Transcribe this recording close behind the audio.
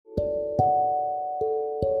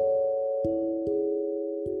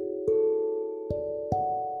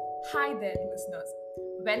Hi there, listeners.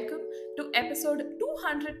 Welcome to episode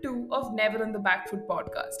 202 of Never on the Back Foot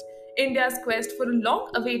podcast. India's quest for a long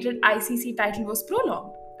awaited ICC title was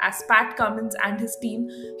prolonged as Pat Cummins and his team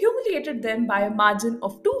humiliated them by a margin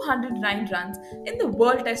of 209 runs in the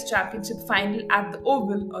World Test Championship final at the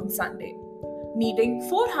Oval on Sunday. Needing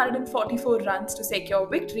 444 runs to secure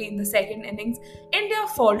victory in the second innings, India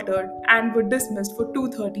faltered and were dismissed for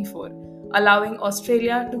 234, allowing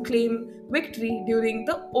Australia to claim victory during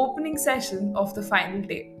the opening session of the final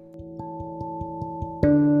day.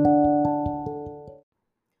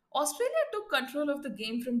 Australia took control of the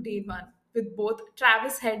game from day one, with both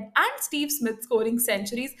Travis Head and Steve Smith scoring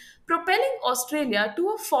centuries, propelling Australia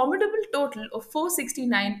to a formidable total of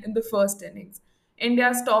 469 in the first innings.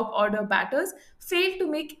 India's top order batters failed to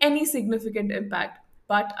make any significant impact,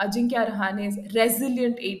 but Ajinkya Rahane's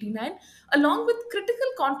resilient 89, along with critical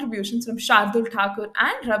contributions from Shardul Thakur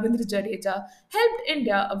and Ravindra Jadeja, helped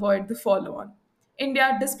India avoid the follow on.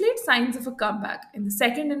 India displayed signs of a comeback in the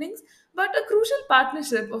second innings, but a crucial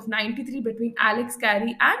partnership of 93 between Alex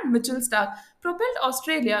Carey and Mitchell Starc propelled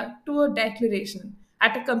Australia to a declaration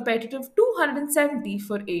at a competitive 270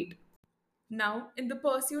 for 8. Now, in the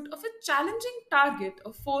pursuit of a challenging target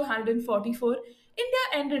of 444, India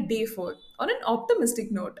ended day 4 on an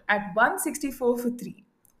optimistic note at 164 for 3.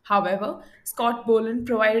 However, Scott Boland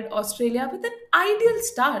provided Australia with an ideal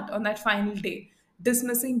start on that final day,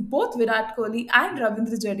 dismissing both Virat Kohli and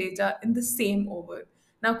Ravindra Jadeja in the same over.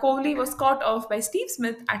 Now, Kohli was caught off by Steve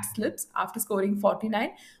Smith at slips after scoring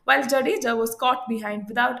 49, while Jadeja was caught behind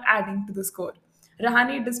without adding to the score.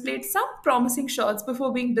 Rahane displayed some promising shots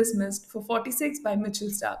before being dismissed for 46 by Mitchell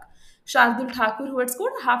Starc. Shardul Thakur, who had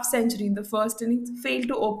scored a half century in the first innings, failed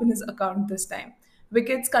to open his account this time.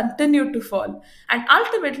 Wickets continued to fall, and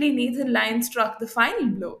ultimately Nathan Lyon struck the final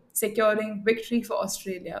blow, securing victory for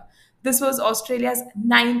Australia. This was Australia's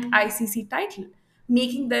ninth ICC title,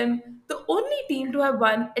 making them the only team to have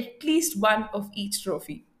won at least one of each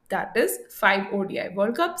trophy. That is, 5 ODI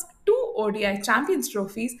World Cups, 2 ODI Champions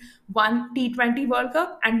Trophies, 1 T20 World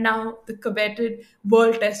Cup, and now the coveted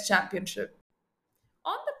World Test Championship.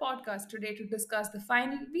 On the podcast today to discuss the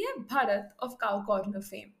final, we have Bharat of Cow Corner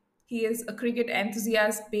fame. He is a cricket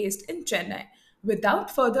enthusiast based in Chennai.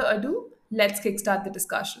 Without further ado, let's kickstart the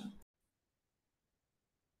discussion.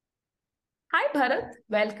 Hi, Bharat.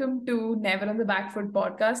 Welcome to Never on the Back Foot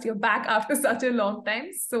podcast. You're back after such a long time.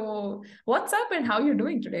 So, what's up and how are you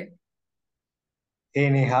doing today? Hey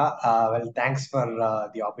Neha, thanks for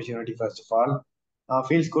the opportunity first of all.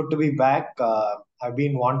 Feels good to be back. I've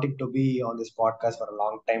been wanting to be on this podcast for a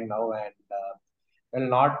long time now, and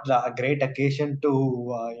not a great occasion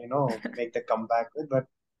to make the comeback with, but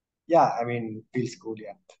yeah, I mean, feels good,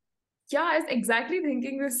 yeah. Yeah, I was exactly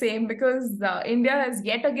thinking the same because India has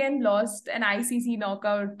yet again lost an ICC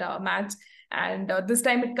knockout match. And this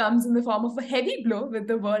time it comes in the form of a heavy blow with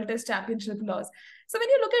the World Test Championship loss. So when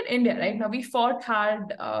you look at India, right now, we fought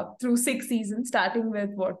hard through 6 seasons, starting with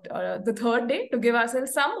the third day to give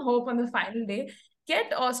ourselves some hope on the final day.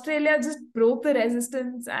 Yet Australia just broke the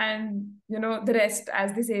resistance, and the rest,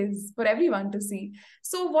 as they say, is for everyone to see.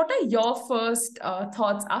 So, what are your first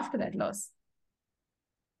thoughts after that loss?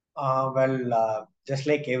 Just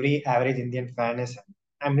like every average Indian fan is,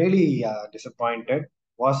 I'm really disappointed.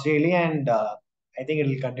 Was really, and I think it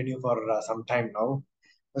will continue for some time now.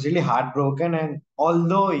 Was really heartbroken, and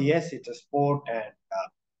although yes, it's a sport, and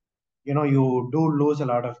you do lose a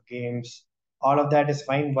lot of games. All of that is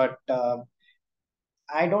fine, but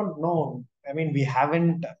I don't know. I mean, we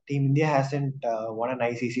haven't. Team India hasn't won an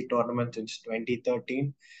ICC tournament since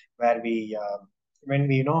 2013, where when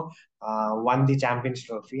we won the Champions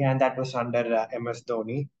Trophy, and that was under MS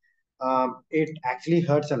Dhoni. It actually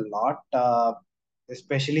hurts a lot,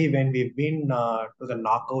 especially when we've been to the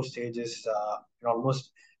knockout stages in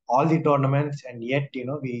almost all the tournaments, and yet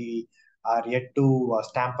we are yet to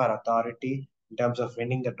stamp our authority in terms of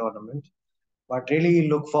winning the tournament. But really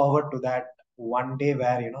look forward to that one day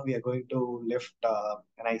where we are going to lift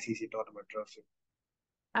an ICC tournament trophy.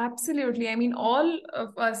 Absolutely. I mean, all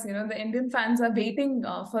of us, the Indian fans are waiting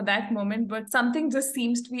for that moment, but something just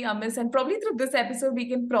seems to be amiss. And probably through this episode, we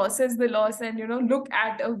can process the loss and, look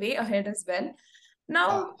at a way ahead as well. Yeah,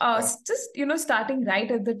 Now, sure. just, starting right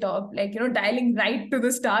at the top, like, dialing right to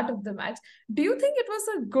the start of the match, do you think it was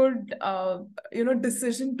a good,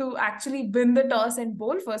 decision to actually win the toss and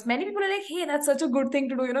bowl first? Many people are like, hey, that's such a good thing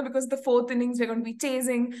to do, because the fourth innings, we're going to be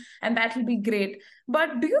chasing and that will be great.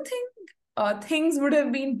 But do you think things would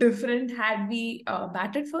have been different had we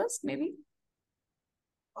batted first, maybe?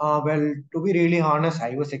 To be really honest,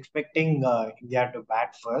 I was expecting India to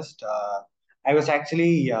bat first. I was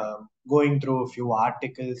actually going through a few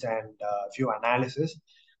articles and a few analysis.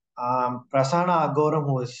 Prasanna Agoram,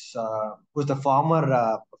 who's the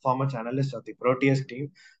former analyst of the Proteas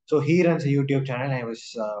team, so he runs a YouTube channel. I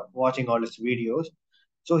was watching all his videos.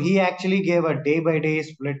 So he actually gave a day by day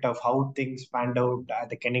split of how things panned out at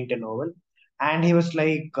the Kennington Oval. And he was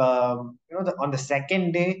like, on the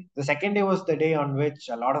second day was the day on which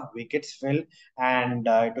a lot of wickets fell, and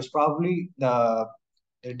it was probably the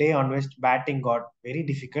day on which batting got very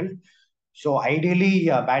difficult. So ideally,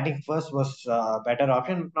 batting first was a better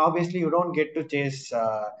option. Obviously, you don't get to chase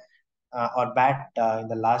or bat in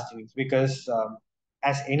the last innings because,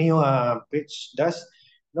 as any pitch does,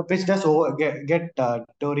 pitch does get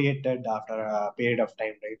deteriorated after a period of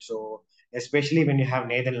time, right? So especially when you have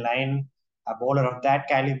Nathan Lyon, a bowler of that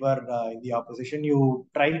caliber in the opposition, you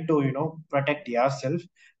try to protect yourself,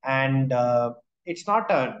 and it's not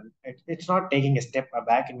taking a step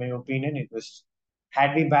back in my opinion. It was,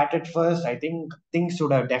 had we batted first, I think things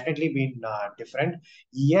would have definitely been different.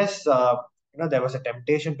 Yes, there was a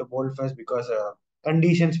temptation to bowl first because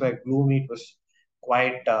conditions were gloomy. It was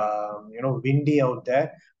quite windy out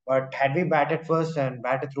there. But had we batted first and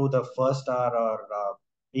batted through the first hour or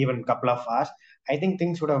even couple of hours, I think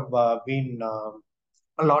things would have been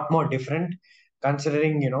a lot more different,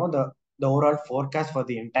 considering the overall forecast for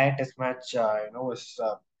the entire test match was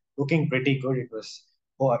looking pretty good. It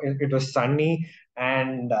was sunny,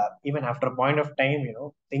 and even after a point of time,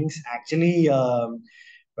 things actually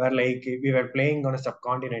were like we were playing on a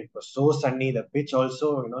subcontinent. It was so sunny. The pitch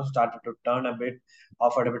also started to turn a bit,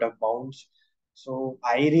 offered a bit of bounce. So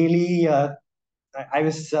I really I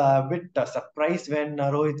was a bit surprised when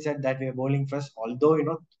Rohit said that we are bowling first,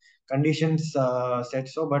 although conditions said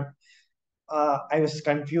so. But I was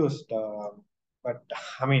confused. But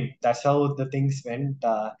I mean, that's how the things went,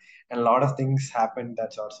 and a lot of things happened.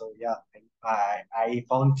 That's also, yeah. I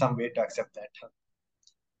found some way to accept that.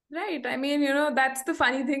 Right. I mean, that's the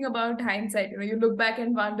funny thing about hindsight. You look back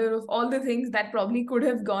and wonder of all the things that probably could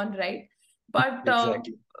have gone right. But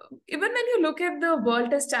Exactly. even when you look at the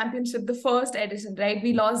World Test Championship, the first edition, right,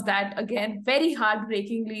 we lost that again very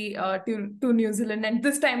heartbreakingly to New Zealand, and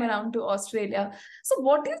this time around to Australia. So,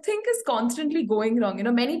 what do you think is constantly going wrong?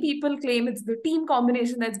 Many people claim it's the team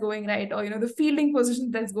combination that's going right, or the fielding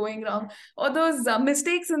position that's going wrong, or those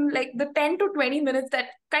mistakes in like the 10 to 20 minutes that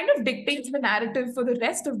kind of dictates the narrative for the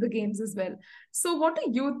rest of the games as well. So, what do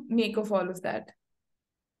you make of all of that?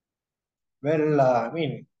 Well, I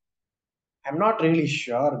mean, I'm not really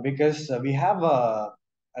sure because we have a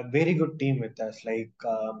very good team with us. Like,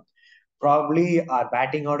 probably our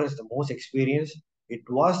batting order is the most experienced. It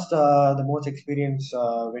was the most experienced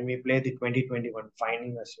when we played the 2021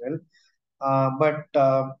 final as well. But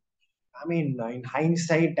I mean, in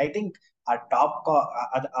hindsight, I think our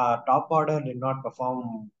top order did not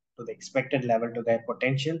perform to the expected level, to their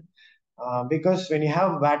potential. Because when you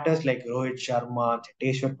have batters like Rohit Sharma,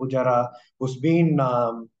 Cheteshwar Pujara, who's been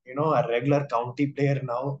a regular county player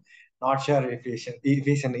now, not sure if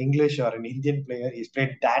he's an English or an Indian player. He's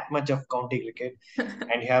played that much of county cricket,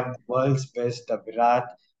 and you have the world's best Virat.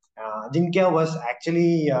 Ajinkya was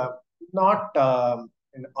actually not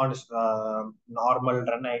on his normal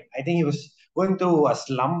run. I think he was going through a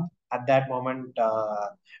slump at that moment,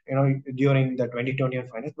 during the 2020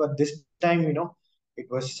 finals. But this time, it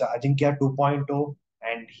was Ajinkya 2.0,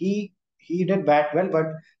 and he did bat well. But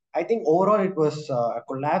I think overall it was a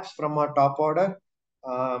collapse from our top order,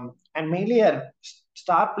 and mainly our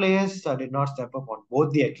star players did not step up on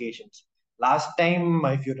both the occasions. Last time,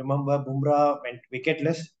 if you remember, Bumrah went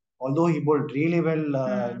wicketless. Although he bowled really well in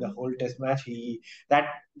the Hmm. whole Test match, that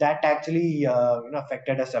that actually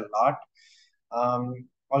affected us a lot.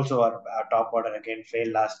 Also, our top order again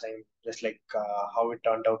failed last time, just like how it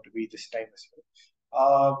turned out to be this time as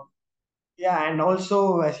well. Yeah, and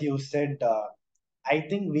also as you said, I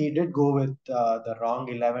think we did go with the wrong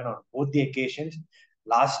 11 on both the occasions.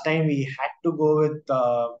 Last time we had to go with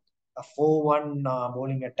a 4-1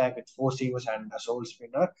 bowling attack with four seamers and a sole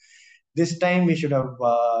spinner. This time we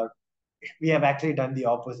have actually done the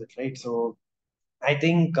opposite, right? So I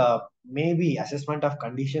think maybe assessment of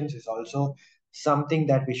conditions is also something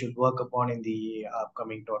that we should work upon in the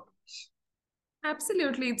upcoming tournaments.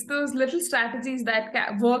 Absolutely. It's those little strategies that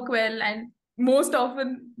work well, and more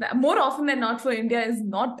often than not for India is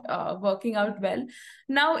not working out well.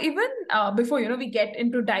 Now, even before, we get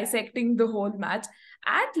into dissecting the whole match,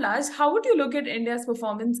 at large, how would you look at India's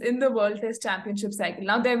performance in the World Test Championship cycle?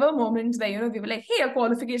 Now, there were moments where, we were like, hey, a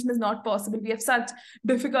qualification is not possible. We have such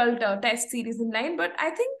difficult test series in line. But I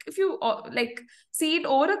think if you see it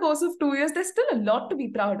over a course of 2 years, there's still a lot to be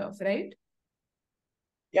proud of, right?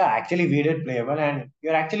 Yeah, actually, we did play well, and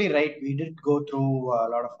you're actually right. We did go through a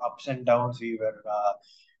lot of ups and downs.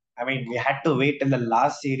 I mean, we had to wait till the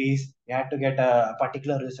last series. We had to get a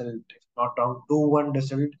particular result, if not wrong, 2-1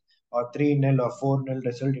 result, or 3-0 or 4-0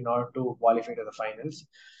 result in order to qualify to the finals.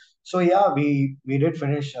 So, yeah, we did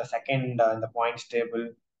finish second in the points table,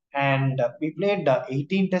 and we played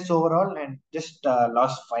 18 tests overall and just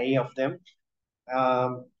lost five of them.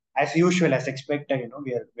 As usual, as expected,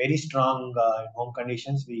 we are very strong in home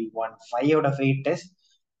conditions. We won 5 out of 8 tests.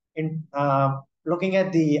 In looking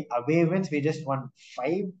at the away wins, we just won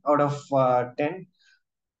 5 out of 10.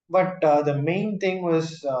 But the main thing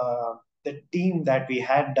was the team that we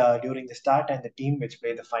had during the start and the team which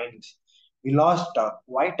played the finals. We lost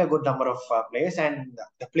quite a good number of players, and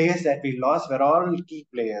the players that we lost were all key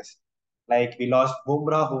players. Like we lost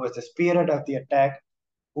Bumrah, who was the spirit of the attack,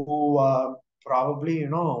 who probably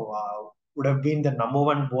would have been the number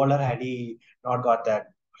one bowler had he not got that,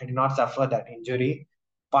 had he not suffered that injury.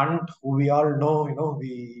 Punt, who we all know,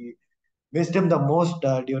 we missed him the most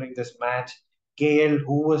during this match. KL,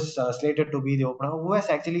 who was slated to be the opener, who was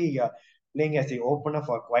actually playing as the opener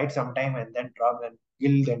for quite some time and then dropped, and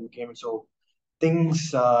Gill then came. So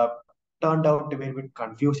things turned out to be a bit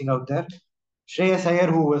confusing out there. Shreyas Iyer,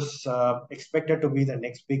 who was expected to be the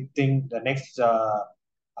next big thing, the next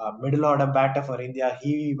middle order batter for India,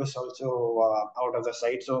 he was also out of the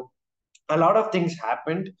side. So a lot of things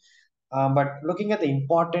happened. But looking at the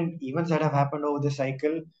important events that have happened over the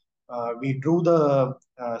cycle, we drew the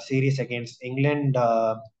series against England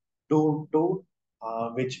 2-2,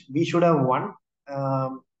 which we should have won.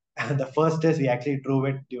 Um, the first test we actually drew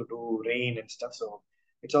it due to rain and stuff, so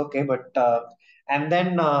it's okay. But and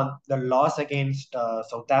then the loss against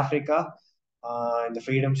South Africa in the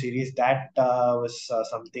Freedom Series, that was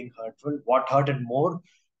something hurtful. What hurted more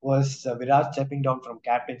was Virat stepping down from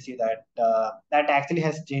captaincy. That actually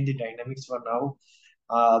has changed the dynamics for now.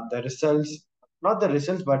 The results, not the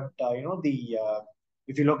results, but the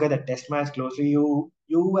if you look at the Test match closely,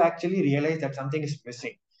 you actually realize that something is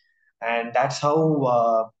missing, and that's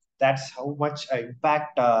how much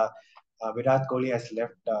impact Virat Kohli has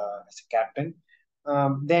left as a captain.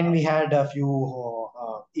 Then we had a few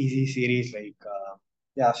easy series like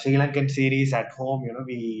yeah, Sri Lankan series at home.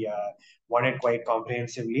 We won it quite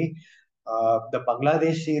comprehensively. The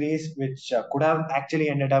Bangladesh series, which could have actually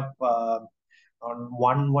ended up on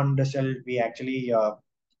 1-1 result, we actually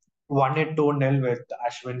won it 2-0 with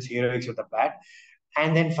Ashwin's heroics with the bat.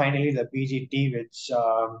 And then finally the PGT, which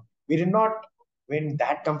we did not win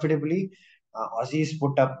that comfortably. Aussies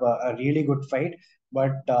put up a really good fight,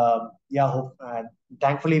 but yeah,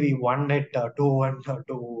 thankfully we won it 2-1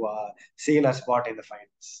 to seal a spot in the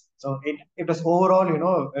finals. So it was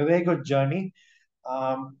overall, a very good journey.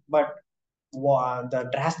 But the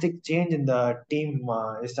drastic change in the team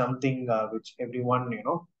is something which everyone,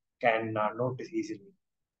 can notice easily.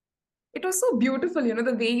 It was so beautiful,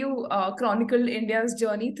 the way you chronicled India's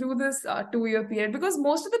journey through this 2 year period, because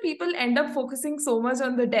most of the people end up focusing so much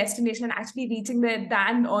on the destination and actually reaching there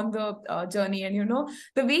than on the journey. And,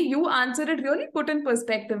 the way you answered it really put in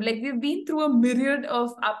perspective. Like, we've been through a myriad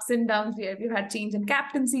of ups and downs where we've had change in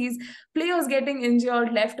captaincies, players getting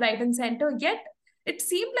injured left, right, and center. Yet, it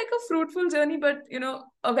seemed like a fruitful journey, but,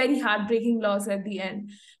 a very heartbreaking loss at the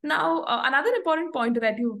end. Now, another important point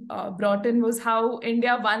that you brought in was how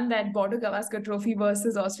India won that Border Gavaskar Trophy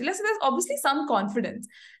versus Australia. So there's obviously some confidence.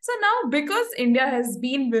 So now, because India has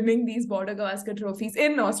been winning these Border Gavaskar trophies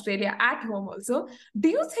in Australia at home also, do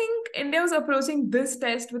you think India was approaching this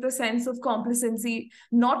test with a sense of complacency,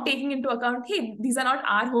 not taking into account, hey, these are not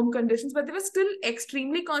our home conditions, but they were still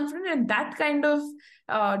extremely confident, and that kind of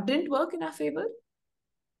didn't work in our favor?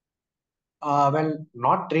 Well,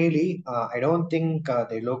 not really. I don't think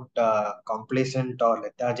they looked complacent or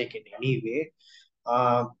lethargic in any way.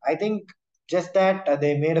 I think just that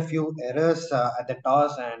they made a few errors at the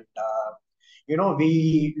toss, and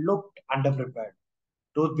we looked underprepared.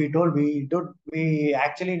 Truth be told, we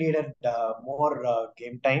actually needed more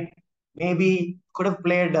game time. Maybe could have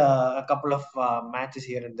played a couple of matches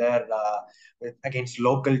here and there against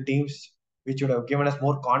local teams, which would have given us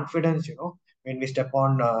more confidence. When we step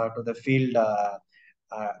on to the field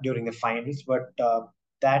during the finals. But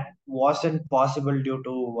that wasn't possible due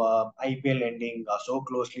to IPL ending so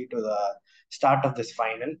closely to the start of this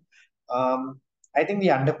final. Um, I think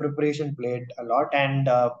the under preparation played a lot, and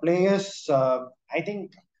players. I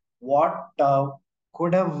think what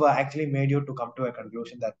could have actually made you to come to a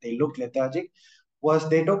conclusion that they looked lethargic was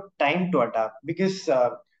they took time to adapt. Because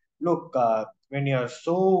look, when you're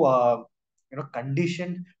so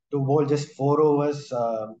conditioned to bowl just 4 overs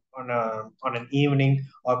on an evening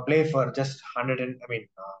or play for just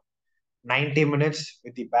 90 minutes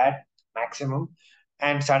with the bat maximum,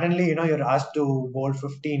 and suddenly you're asked to bowl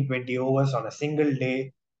 15, 20 overs on a single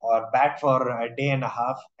day or bat for a day and a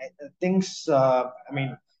half. Things I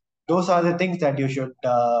mean those are the things that you should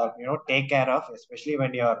take care of, especially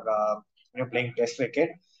when you're playing test cricket.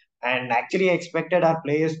 And actually I expected our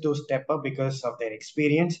players to step up because of their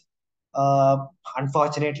experience. uh,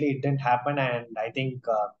 Unfortunately it didn't happen, and I think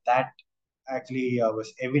that actually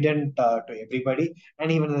was evident to everybody,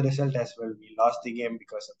 and even the result as well. We lost the game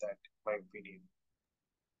because of that, in my opinion.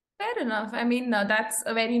 Fair enough. I mean, that's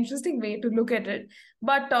a very interesting way to look at it.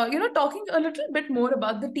 But, talking a little bit more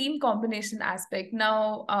about the team combination aspect.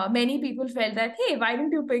 Now, many people felt that, hey, why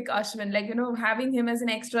didn't you pick Ashwin? Like, having him as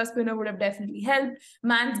an extra spinner would have definitely helped.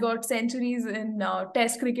 Man's got centuries in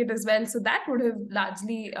Test cricket as well. So that would have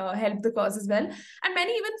largely helped the cause as well. And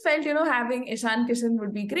many even felt, having Ishan Kishan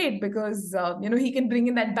would be great because, he can bring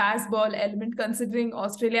in that baseball element considering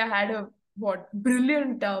Australia had a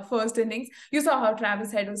brilliant first innings. You saw how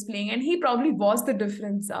Travis Head was playing, and he probably was the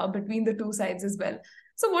difference between the two sides as well.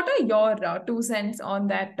 So, what are your 2 cents on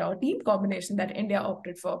that team combination that India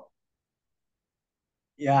opted for?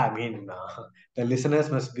 Yeah, I mean, the listeners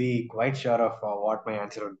must be quite sure of what my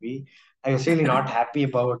answer would be. I was really not happy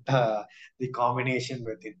about the combination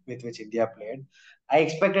with which India played. I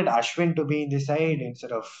expected Ashwin to be in the side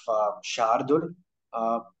instead of Shardul.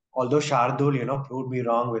 Uh, Although Shardul, proved me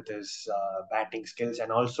wrong with his batting skills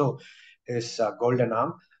and also his golden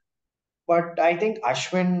arm. But I think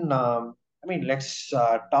Ashwin, let's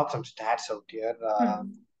talk some stats out here. Hmm.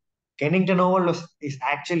 Kennington Oval is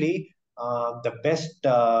actually the best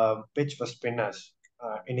pitch for spinners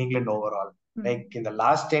in England overall. Like Hmm. in the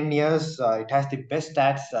last 10 years, it has the best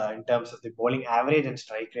stats in terms of the bowling average and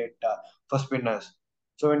strike rate for spinners.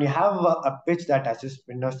 So when you have a pitch that assists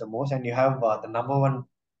spinners the most, and you have the number one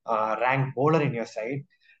ranked bowler in your side,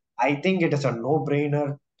 I think it is a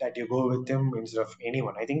no-brainer that you go with him instead of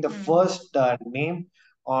anyone. I think the Hmm. first name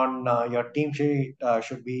on your team sheet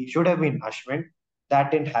should have been Ashwin. That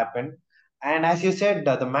didn't happen. And as you said,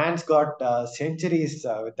 the man's got centuries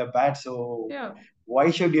with the bat. So Yeah. why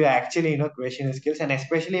should you actually question his skills? And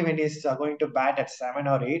especially when he's going to bat at 7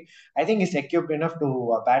 or 8, I think he's equipped enough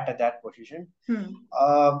to bat at that position. Hmm.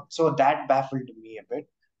 So that baffled me a bit.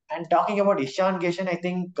 And talking about Ishan Kishan, I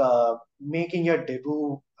think making your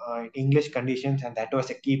debut in English conditions, and that was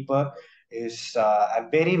a keeper, is a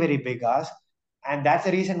very, very big ask. And that's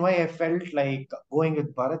the reason why I felt like going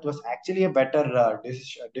with Bharat was actually a better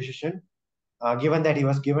decision, given that he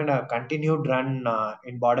was given a continued run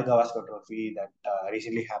in Border Gavaskar Trophy that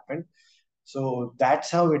recently happened. So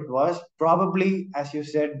that's how it was. Probably, as you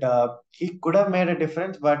said, he could have made a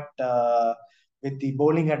difference, but with the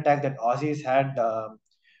bowling attack that Aussies had,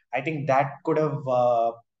 I think that could have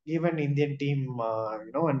given Indian team,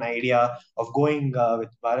 an idea of going with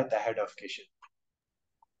Bharat ahead of Kishan.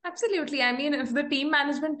 Absolutely. I mean, if the team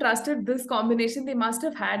management trusted this combination, they must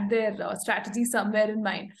have had their strategy somewhere in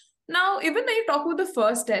mind. Now, even when you talk about the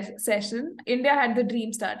first session, India had the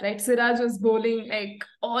dream start, right? Siraj was bowling like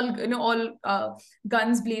all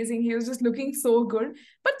guns blazing. He was just looking so good,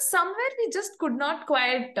 but somewhere we just could not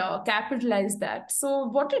quite capitalize that. So,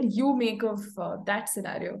 what did you make of that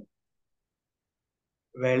scenario?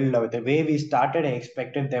 Well, the way we started, I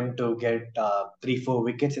expected them to get 3, 4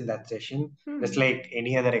 wickets in that session, just Hmm. like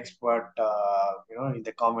any other expert, in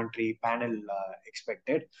the commentary panel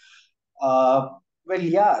expected. Uh, well,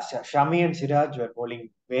 yeah, Shami and Siraj were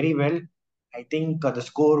bowling very well. I think the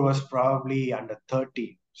score was probably under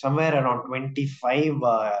 30, somewhere around 25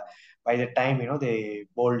 by the time, they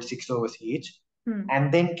bowled 6 overs each. Hmm.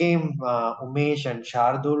 And then came Umesh and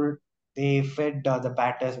Shardul. They fed the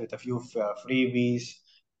batters with a few freebies.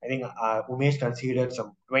 I think Umesh conceded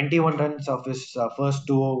some 21 runs of his first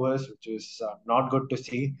 2 overs, which is not good to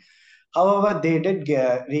see. However, they did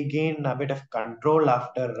regain a bit of control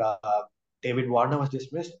after David Warner was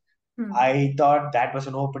dismissed. Hmm. I thought that was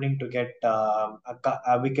an opening to get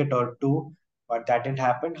a wicket or two, but that didn't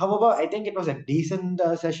happen. However, I think it was a decent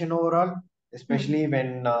session overall, especially Hmm.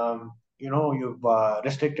 when you've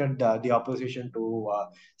restricted the opposition to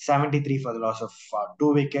 73 for the loss of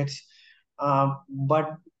 2 wickets.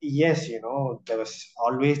 But yes, there was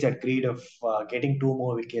always that greed of getting 2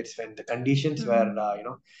 more wickets when the conditions were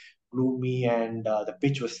Hmm. gloomy and the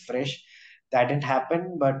pitch was fresh. That didn't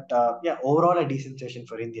happen, but yeah, overall a decent session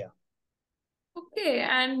for India. Okay,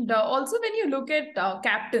 and also when you look at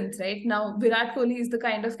captains, right now, Virat Kohli is the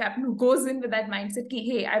kind of captain who goes in with that mindset, ki,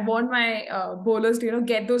 hey, I want my bowlers to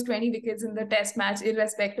get those 20 wickets in the Test match,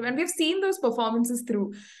 irrespective. And we've seen those performances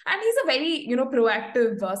through, and he's a very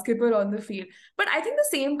proactive skipper on the field. But I think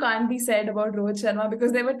the same can't be said about Rohit Sharma,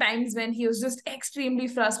 because there were times when he was just extremely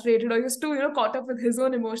frustrated, or he was too caught up with his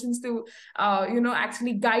own emotions to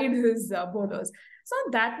actually guide his bowlers. So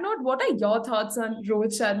on that note, what are your thoughts on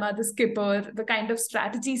Rohit Sharma, the skipper, the kind of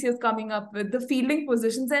strategies he's coming up with, the fielding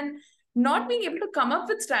positions, and not being able to come up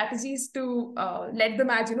with strategies to let the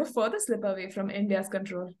match, further slip away from India's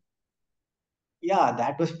control? Yeah,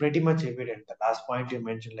 that was pretty much evident. The last point you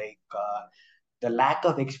mentioned, the lack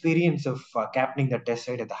of experience of captaining the test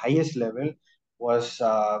side at the highest level was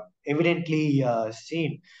evidently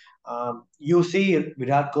seen. You see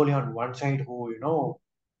Virat Kohli on one side,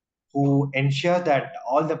 who ensure that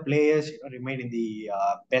all the players remain in the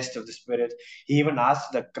best of the spirit. He even asks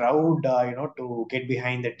the crowd, to get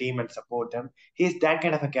behind the team and support them. He's that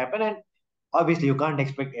kind of a captain, and obviously you can't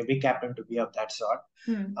expect every captain to be of that sort.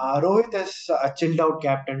 Hmm. Rohit is a chilled out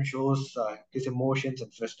captain, shows his emotions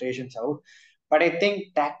and frustrations out. But I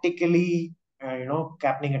think tactically,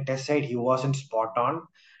 captaining a test side, he wasn't spot on.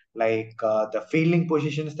 The fielding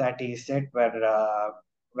positions that he set were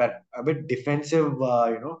a bit defensive,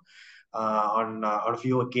 on a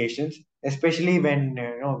few occasions, especially when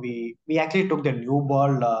we actually took the new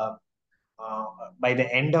ball. Uh, by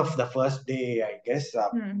the end of the first day, I guess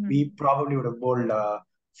we Hmm. probably would have bowled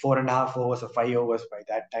 4.5 overs or 5 overs by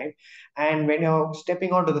that time. And when you're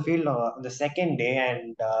stepping onto the field on the second day,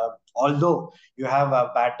 and although you have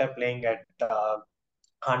a batter playing at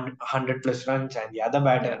 100 plus runs and the other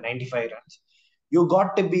batter at Yeah. 95 runs, you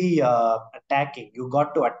got to be attacking. You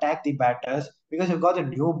got to attack the batters because you've got a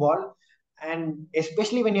new ball. And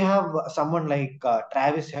especially when you have someone like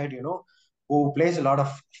Travis Head, who plays a lot of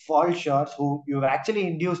fall shots, who you've actually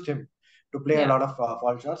induced him to play a Yeah. lot of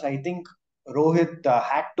fall shots. I think Rohit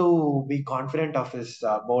had to be confident of his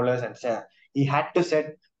bowlers, and say he had to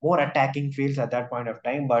set more attacking fields at that point of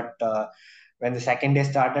time. But when the second day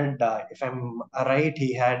started, if I'm right,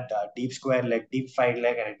 he had deep square leg, deep five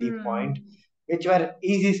leg, and a deep point, Hmm. which were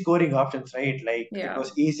easy scoring options, right? Like it Yeah.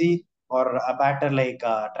 was easy for a batter like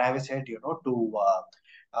Travis Head,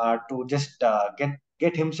 to just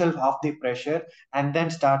get himself off the pressure and then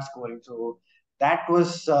start scoring. So that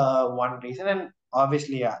was one reason, and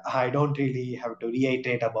obviously I don't really have to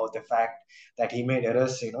reiterate about the fact that he made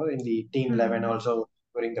errors, in the team 11 Hmm. also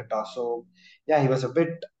during the toss. So yeah, he was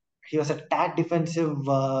a tad defensive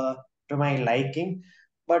to my liking,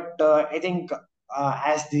 but I think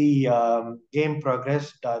as the game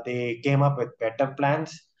progressed, they came up with better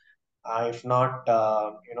plans, if not,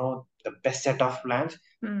 the best set of plans.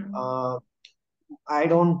 Hmm. Uh, I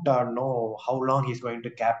don't know how long he's going to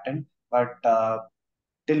captain, but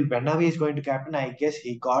till whenever he's going to captain, I guess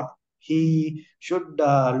he should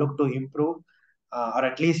look to improve, or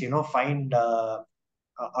at least find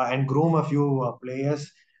and groom a few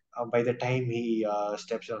players by the time he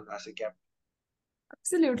steps on as a captain.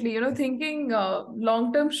 Absolutely. Thinking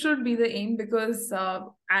long term should be the aim, because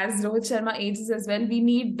as Rohit Sharma ages as well, we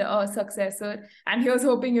need a successor. And here's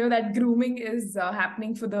hoping, that grooming is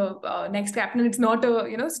happening for the next captain. It's not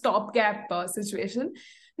a, stopgap situation.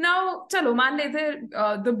 Now, chalo, man lete,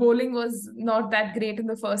 the bowling was not that great in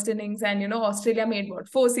the first innings, and, Australia made what,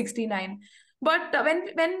 469. But when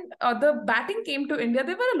the batting came to India,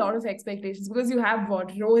 there were a lot of expectations, because you have what,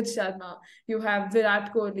 Rohit Sharma, you have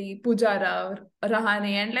Virat Kohli, Pujara,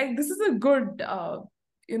 Rahane, and like this is a good,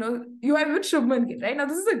 you have even Shubman Gill, right? Now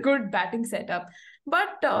this is a good batting setup,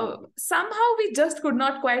 but somehow we just could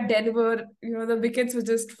not quite deliver. The wickets were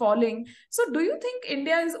just falling. So do you think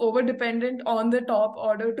India is over dependent on the top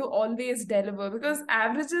order to always deliver? Because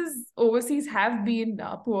averages overseas have been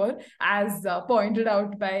poor, as pointed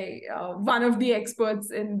out by one of the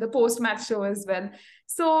experts in the post-match show as well.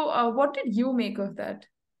 So what did you make of that?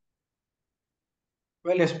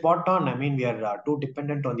 Well, you're spot on. I mean, we are too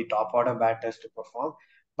dependent on the top order batters to perform.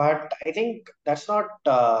 But I think that's not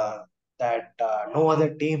that no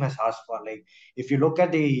other team has asked for. Like, if you look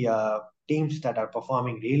at the teams that are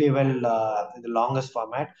performing really well in the longest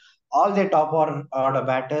format, all their order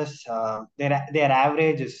batters, their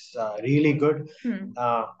average is really good. Hmm.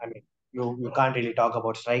 I mean, you can't really talk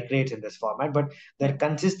about strike rates in this format, but their Yeah.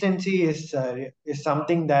 consistency is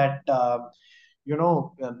something that.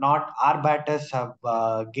 Not our batters have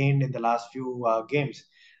gained in the last few games.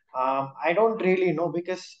 I don't really know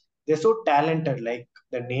because they're so talented. Like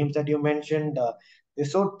the names that you mentioned, they're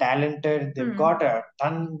so talented. They've got Hmm. a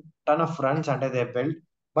ton of runs under their belt,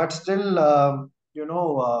 but still,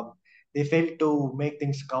 they failed to make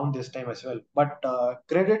things count this time as well. But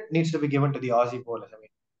credit needs to be given to the Aussie bowlers. I mean,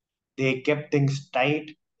 they kept things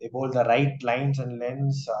tight. They bowled the right lines and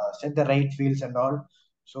lengths, set the right fields and all.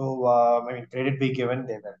 So, I mean, credit be given.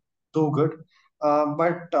 They were too good.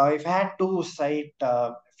 But if I had to cite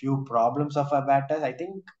a few problems of our batters, I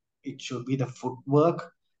think it should be the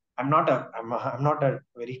footwork. I'm not a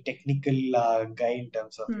very technical guy in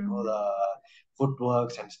terms of Hmm. the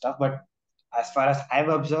footworks and stuff. But as far as I've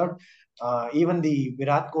observed, even the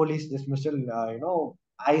Virat Kohli's dismissal,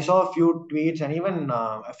 I saw a few tweets and even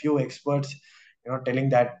a few experts, telling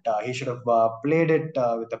that he should have played it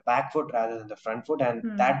with the back foot rather than the front foot, and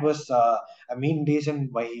that Hmm. was a main reason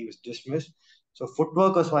why he was dismissed. So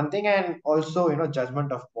footwork was one thing, and also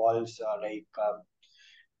judgment of balls.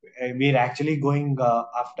 We're actually going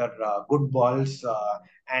after good balls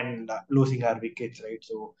and losing our wickets, right?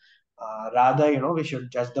 So rather, we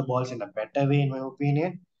should judge the balls in a better way, in my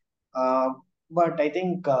opinion. Uh, but I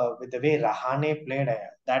think with the way Rahane played,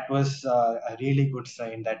 that was a really good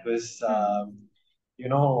sign. That was, Hmm.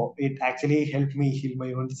 it actually helped me heal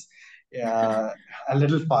my wounds a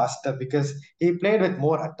little faster because he played with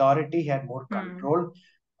more authority, he had more Hmm. control,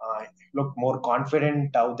 looked more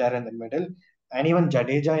confident out there in the middle. And even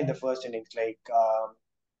Jadeja in the first innings, like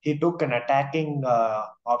he took an attacking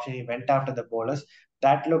option, he went after the bowlers.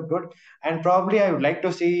 That looked good, and probably I would like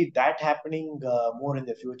to see that happening more in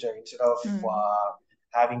the future instead of Hmm.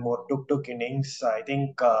 having more tuk-tuk innings. I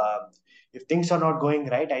think if things are not going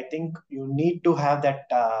right, I think you need to have that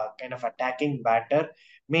kind of attacking batter.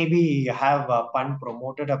 Maybe have Punt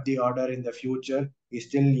promoted up the order in the future. He's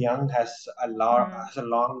still young, Hmm. has a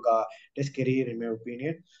long test career, in my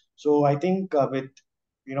opinion. So I think with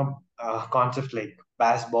concepts like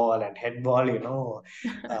baseball and head ball,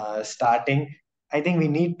 starting, I think we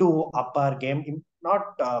need to up our game,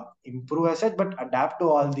 not improve as such, but adapt to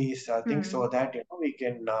all these things so Hmm. that we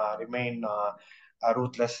can remain a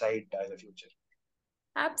ruthless side in the future.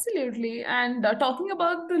 Absolutely. And talking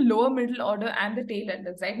about the lower middle order and the tail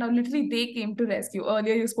enders, right? Now, literally, they came to rescue.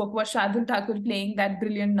 Earlier, you spoke about Shardul Thakur playing that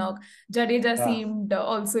brilliant knock. Jadeja Yeah. seemed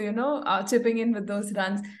also, chipping in with those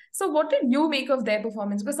runs. So, what did you make of their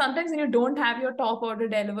performance? Because sometimes when you don't have your top order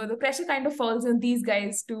deliver, the pressure kind of falls on these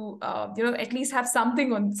guys to, at least have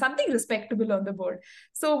something respectable on the board.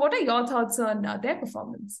 So, what are your thoughts on their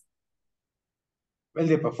performance? Well,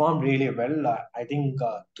 they performed really well. I think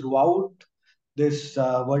throughout this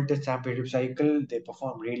World Test Championship cycle, they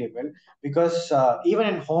performed really well because even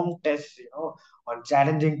in home tests, on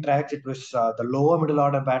challenging tracks, it was the lower middle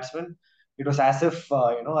order batsmen. It was as if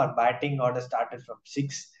our batting order started from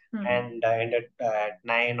six Hmm. and ended at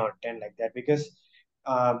 9 or 10 like that because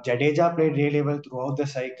Jadeja played really well throughout the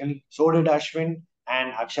cycle. So did Ashwin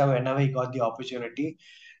and Akshay whenever he got the opportunity.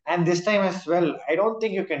 And this time as well, I don't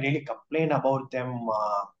think you can really complain about them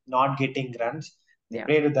not getting runs. They Yeah.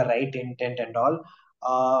 played with the right intent and all.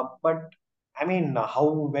 But I mean,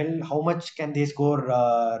 how much can they score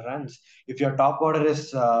runs if your top order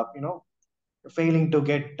is, failing to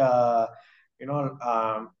get you know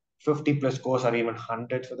um, 50 plus scores or even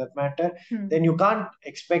 100 for that matter, then Hmm. you can't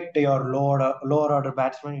expect your lower order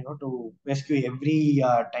batsman to rescue every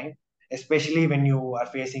time, especially when you are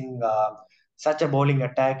facing such a bowling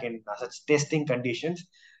attack in such testing conditions.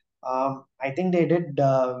 I think they did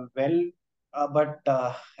well, but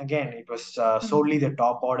again, it was solely Hmm. the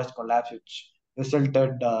top orders collapse which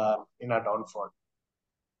resulted in a downfall.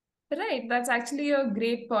 Right, that's actually a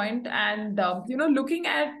great point. And, looking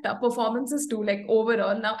at performances too, like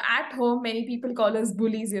overall, now at home, many people call us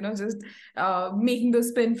bullies, just making those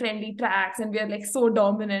spin friendly tracks, and we are like so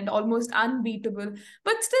dominant, almost unbeatable.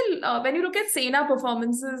 But still, when you look at Sena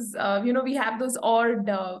performances, we have those odd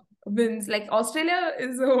wins. Like Australia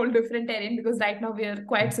is a whole different terrain because right now we are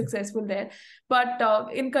quite successful there. But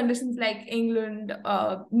in conditions like England,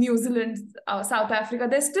 New Zealand, South Africa,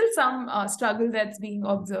 there's still some struggle that's being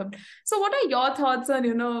observed. So, what are your thoughts on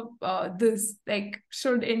this? Like,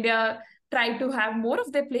 should India try to have more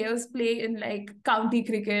of their players play in like county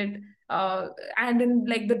cricket and in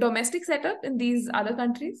like the domestic setup in these other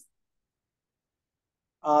countries?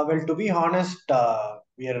 Well, to be honest,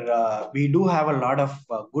 we do have a lot of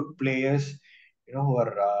good players, who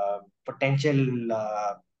are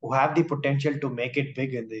who have the potential to make it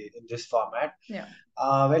big in this format. Yeah.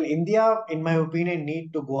 Well, India, in my opinion,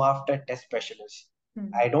 need to go after test specialists.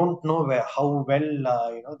 I Hmm. don't know how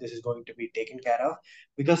well this is going to be taken care of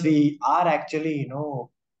because we are actually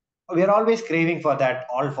we are always craving for that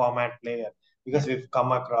all format player because Yeah. we've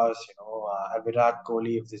come across a Virat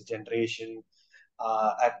Kohli of this generation,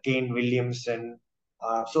 a Kane Williamson.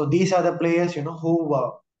 So these are the players who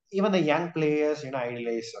even the young players,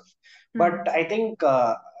 idolize us. But Hmm. I think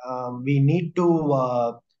we need to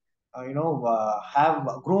have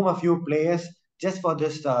groom a few players just for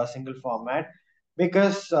this single format,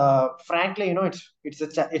 because frankly, it's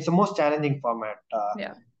the most challenging format.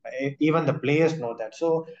 Yeah. Even the players know that.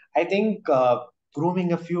 So I think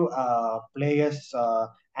grooming a few players,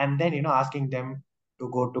 and then asking them to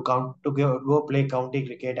go play county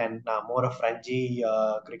cricket and more of Ranji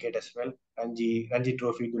cricket as well, Ranji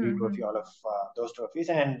Trophy, Duli Trophy, Hmm. all of those trophies.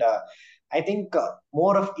 And I think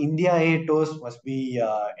more of India A tours must be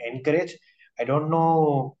encouraged. I don't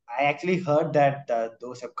know. I actually heard that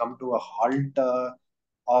those have come to a halt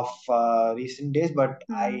of recent days, but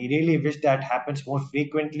I Hmm. really wish that happens more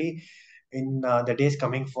frequently in the days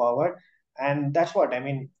coming forward. And that's what I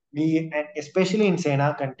mean. And especially in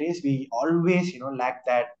Sena countries, we always lack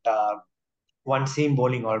that one seam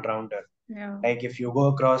bowling all rounder. Yeah. Like if you go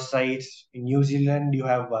across sites in New Zealand, you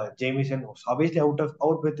have Jamieson, who's obviously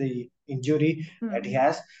out with the injury that he Hmm.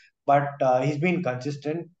 has, but he's been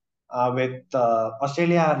consistent. With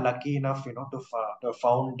Australia, are lucky enough, to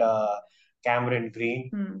found Cameron Green.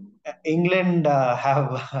 Hmm. England have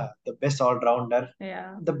the best all rounder,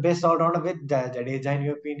 Yeah. with Jadeja, in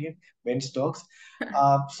your opinion, Ben Stokes.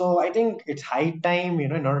 So I think it's high time,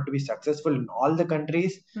 in order to be successful in all the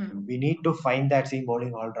countries, we Hmm. need to find that seam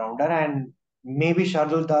bowling all rounder, and maybe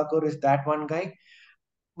Shardul Thakur is that one guy,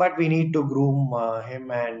 but we need to groom him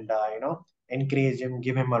and encourage him,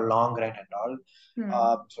 give him a long run and all.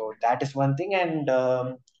 Hmm. So that is one thing, and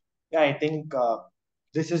yeah, I think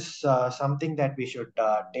this is something that we should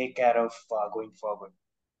take care of going forward.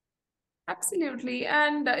 Absolutely.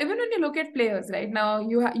 And even when you look at players right now,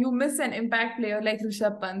 you miss an impact player like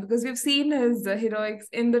Rishabh Pant because we've seen his heroics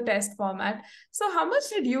in the test format. So how much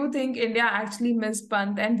did you think India actually missed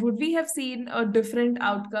Pant, and would we have seen a different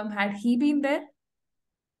outcome had he been there?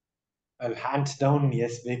 Well, hands down,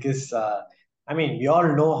 yes, because I mean, we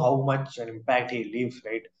all know how much an impact he leaves,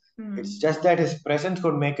 right? It's Hmm. just that his presence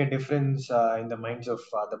could make a difference in the minds of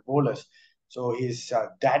the bowlers. So he's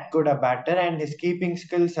that good a batter, and his keeping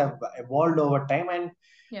skills have evolved over time. And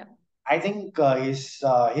Yeah. I think he's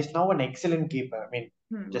now an excellent keeper. I mean,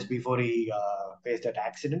 just Hmm. before he faced that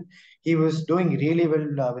accident, he was doing really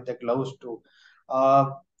well with the gloves too. Uh,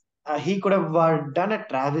 he could have done a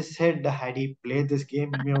Travis Head had he played this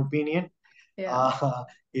game, in my opinion. Yeah. uh,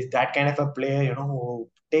 is that kind of a player, who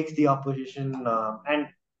takes the opposition, and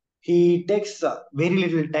he takes very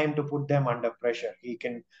little time to put them under pressure. He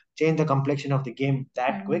can change the complexion of the game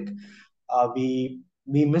that quick. Hmm.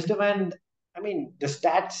 We missed him, and I mean the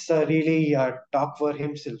stats really talk for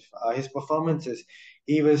himself. His performances,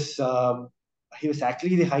 he was um, he was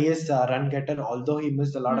actually the highest run getter, although he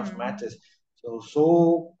missed a lot of Hmm. matches.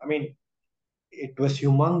 So I mean, it was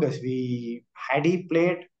humongous. We had he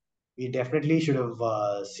played, we definitely should have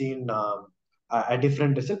seen a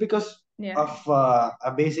different result, because Yeah. of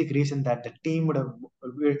a basic reason that the team would have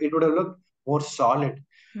looked more solid.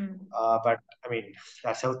 Hmm. But I mean,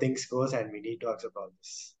 that's how things goes, and we need to accept all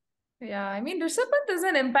this. Yeah, I mean, Rishabh Pant is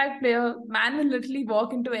an impact player. Man will literally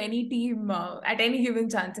walk into any team at any given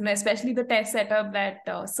chance, and especially the test setup that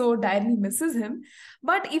so direly misses him.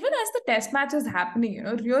 But even as the test match is happening,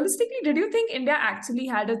 realistically, did you think India actually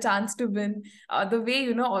had a chance to win? The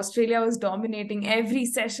way, Australia was dominating every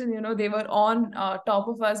session, they were on top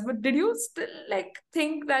of us. But did you still like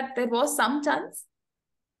think that there was some chance?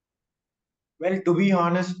 Well, to be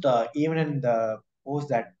honest, even in the post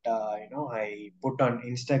that I put on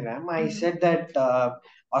Instagram, I Hmm. said that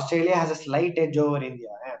Australia has a slight edge over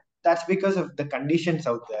India. And that's because of the conditions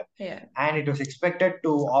out there, Yeah. and it was expected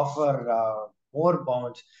to offer more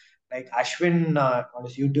bounce. Like Ashwin on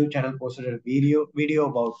his YouTube channel posted a video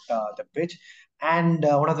about the pitch, and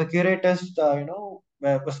one of the curators,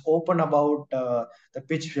 was open about the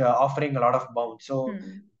pitch offering a lot of bounce. So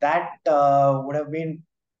Hmm. that would have been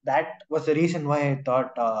that was the reason why I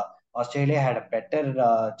thought Australia had a better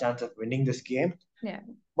chance of winning this game. Yeah.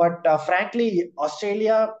 But frankly,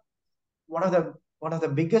 Australia, one of the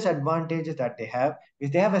biggest advantages that they have is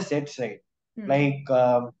they have a set side. Hmm. Like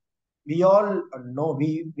we all know,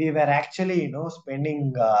 we were actually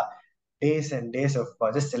spending days and days of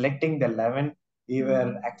just selecting the 11. We were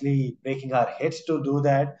Hmm. actually breaking our heads to do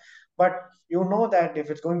that. But you know that if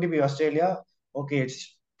it's going to be Australia, okay,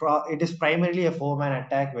 it is primarily a four-man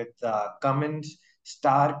attack with Cummins,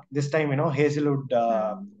 Stark. This time, Hazelwood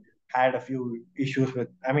Hmm. had a few issues with,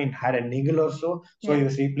 I mean, had a niggle or so. So he Yeah.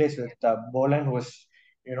 was replaced with Boland,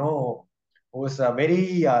 you know, who was a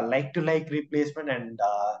very like-to-like replacement, and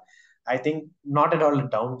I think not at all a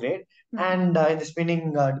downgrade. Hmm. And in the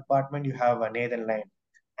spinning department, you have Nathan Lyon.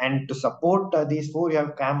 And to support these four, you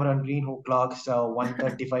have Cameron Green, who clocks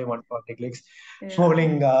 135, 140 clicks, Yeah.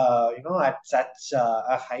 bowling, at such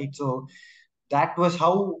a height. So that was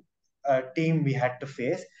how team we had to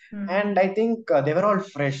face. Hmm. And I think they were all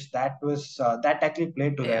fresh. That actually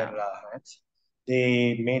played to their Yeah. hands.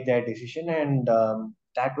 They made their decision, and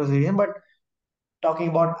that was the reason. But talking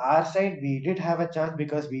about our side, we did have a chance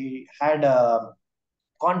because we had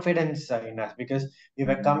confidence in us, because we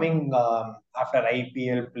were Hmm. coming after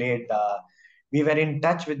IPL played. We were in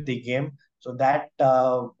touch with the game, so that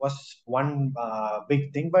was one big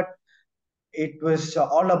thing. But it was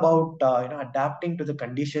all about adapting to the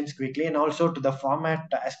conditions quickly, and also to the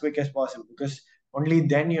format as quick as possible, because only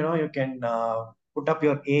then you can put up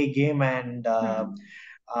your A game and Hmm.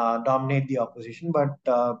 dominate the opposition. But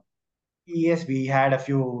yes, we had a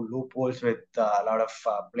few loopholes with a lot of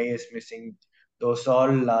players missing. Those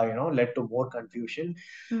all led to more confusion.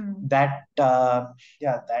 Hmm. That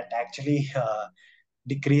that actually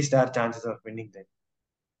decreased our chances of winning.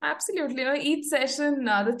 Absolutely. Each session,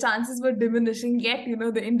 the chances were diminishing, yet,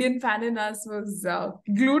 the Indian fan in us was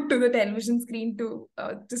glued to the television screen to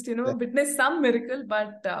just, Then witness some miracle.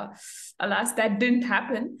 But alas, that didn't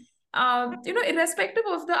happen. Irrespective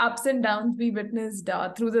of the ups and downs we witnessed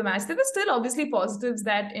through the match, there were still obviously positives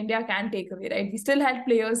that India can take away, right? We still had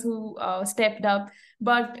players who stepped up,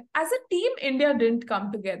 but as a team, India didn't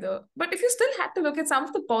come together. But if you still had to look at some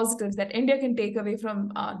of the positives that India can take away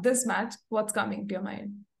from this match, what's coming to your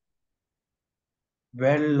mind?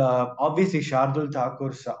 Well, obviously Shardul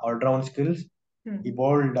Thakur's all-round skills. He Hmm.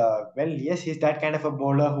 bowled well. Yes, he's that kind of a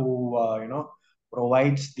bowler who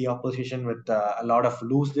provides the opposition with a lot of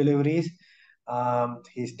loose deliveries.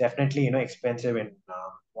 He's definitely expensive in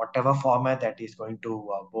whatever format that he's going to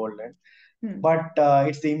bowl in. Hmm. But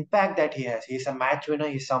it's the impact that he has. He's a match winner.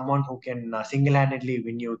 He's someone who can single-handedly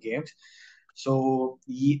win you games. So,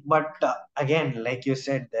 but again, like you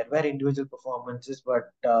said, there were individual performances, but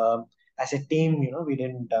as a team, we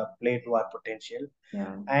didn't play to our potential.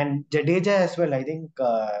 Yeah. And Jadeja as well. I think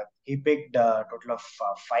he picked a total of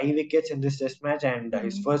 5 wickets in this Test match, and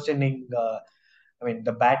his Hmm. first inning. I mean,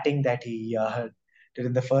 the batting that he did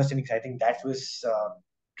in the first innings, I think that was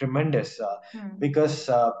tremendous, Hmm. because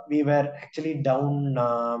we were actually down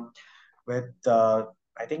with,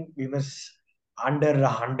 I think we was under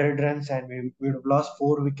 100 runs, and we would have lost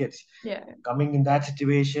 4 wickets. Yeah. Coming in that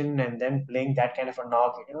situation and then playing that kind of a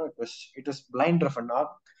knock, it was blinder of a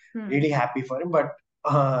knock. Really Hmm. happy for him, but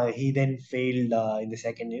he then failed in the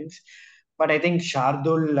second innings. But I think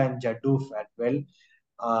Shardul and Jaddu fared well.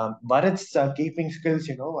 Bharat's keeping skills,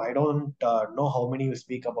 I don't know how many you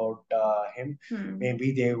speak about him. Hmm.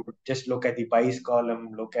 Maybe they would just look at the vice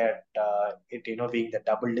column, look at it, being the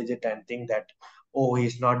double digit, and think that, oh,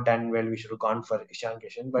 he's not done well, we should have gone for Ishan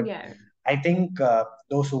Kishan. But Yeah. I think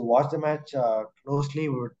those who watch the match closely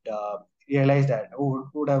would realize that,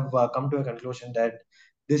 would have come to a conclusion that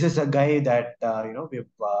this is a guy that, we've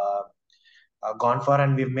gone for,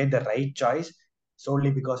 and we've made the right choice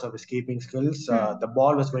solely because of his keeping skills. The Hmm.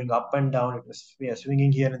 ball was going up and down, it was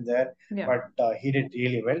swinging here and there, Yeah. but he did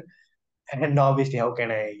really well. And obviously, how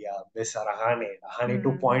can I miss Rahane? Rahane Hmm.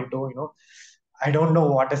 2.0, I don't know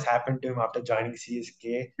what has happened to him after joining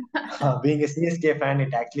CSK. Being a CSK fan,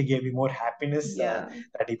 it actually gave me more happiness Yeah.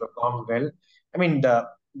 that he performed well. I mean, the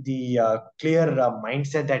clear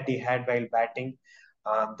mindset that he had while batting,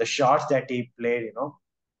 the shots that he played,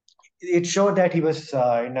 it showed that he was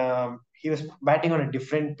batting on a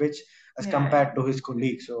different pitch as Yeah. compared to his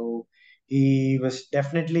colleagues. So he was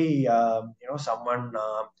definitely someone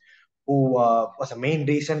who was a main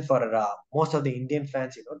reason for most of the Indian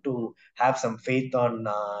fans to have some faith on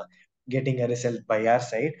getting a result by our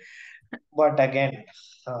side. But again,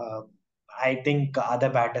 uh, I think other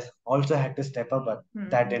batters also had to step up, but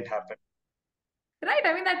that Hmm. didn't happen. Right.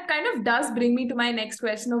 I mean, that kind of does bring me to my next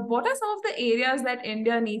question of what are some of the areas that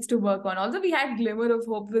India needs to work on? Although we had glimmer of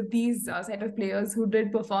hope with these set of players who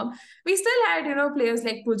did perform, we still had, players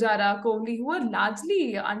like Pujara, Kohli, who were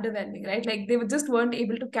largely underwhelming, right? Like they just weren't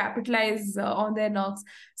able to capitalize on their knocks.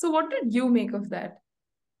 So what did you make of that?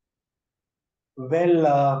 Well,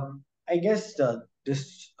 I guess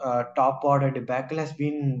this top order debacle has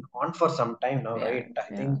been on for some time now, Yeah. right? I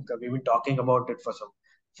Yeah. think we've been talking about it for some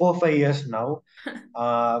 4 5 years now.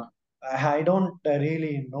 I don't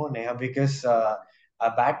really know, Neha, because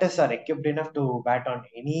batters are equipped enough to bat on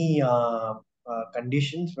any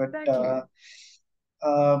conditions, but Exactly.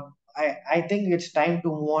 I think it's time to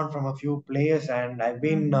move on from a few players, and I've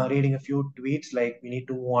been Hmm. reading a few tweets like we need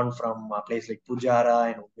to move on from players like Pujara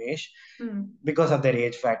and Umesh Hmm. because of their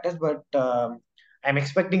age factors. But I'm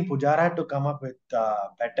expecting Pujara to come up with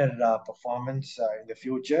better performance in the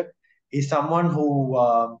future. He's someone who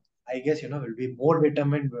I guess will be more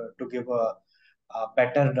determined to give a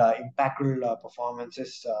better impactful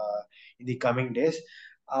performances in the coming days.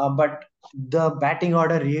 But the batting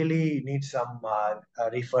order really needs some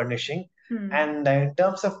refurnishing. Hmm. And in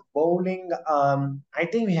terms of bowling, I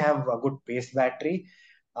think we have a good pace battery.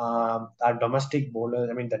 Our domestic bowlers,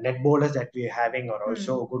 I mean, the net bowlers that we're having are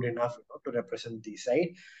also Hmm. good enough, to represent the side.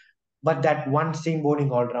 But that one seam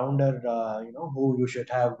bowling all rounder, who you should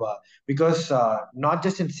have, because not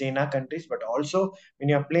just in Sena countries, but also when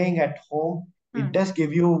you're playing at home, it Hmm. does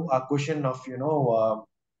give you a cushion of,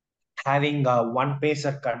 having one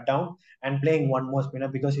pacer cut down and playing one more spinner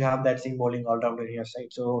because you have that seam bowling all rounder in your side.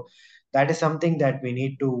 So that is something that we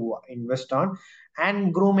need to invest on,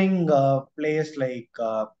 and grooming players like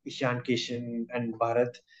Ishan Kishan and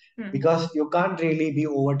Bharat, Hmm. because you can't really be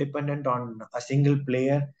over dependent on a single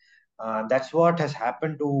player. That's what has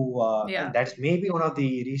happened to, and Yeah. that's maybe one of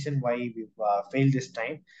the reason why we've failed this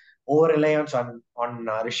time. Over reliance on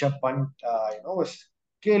Rishabh Pant, was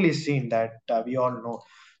clearly seen that we all know.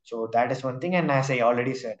 So that is one thing. And as I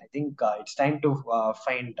already said, I think it's time to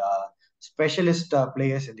find specialist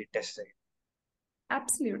players in the test side.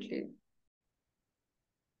 Absolutely.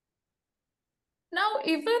 Now,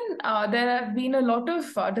 even there have been a lot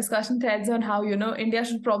of discussion threads on how, India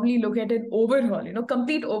should probably look at an overhaul,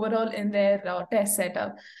 complete overhaul in their test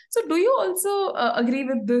setup. So, do you also agree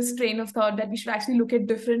with this train of thought that we should actually look at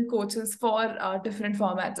different coaches for different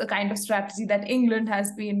formats, a kind of strategy that England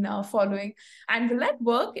has been following? And will that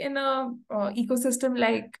work in a ecosystem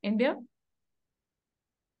like India?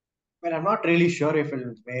 Well, I'm not really sure if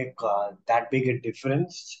it'll make that big a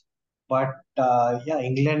difference, but yeah,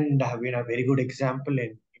 England have been a very good example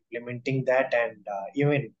in implementing that, and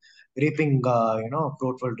even reaping,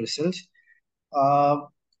 fruitful results. Uh,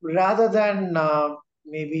 Rather than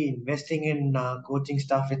maybe investing in coaching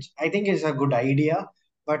stuff, which I think is a good idea,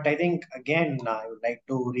 but I think again I would like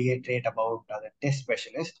to reiterate about the test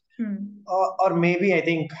specialist. Hmm. Or maybe I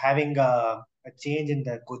think having a change in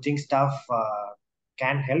the coaching staff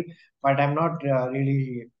can help, but I'm not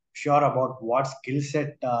really sure about what skill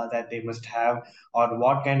set that they must have, or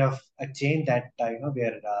what kind of a change that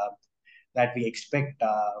that we expect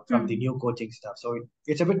from the Hmm. new coaching staff. So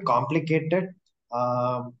it's a bit complicated.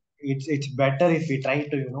 It's better if we try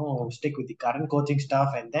to stick with the current coaching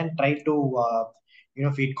staff, and then try to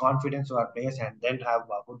feed confidence to our players, and then have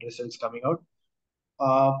good results coming out.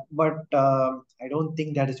 But I don't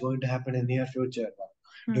think that is going to happen in near future.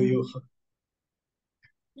 Do you? Hmm.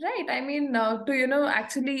 Right. I mean, to,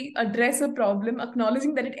 actually address a problem,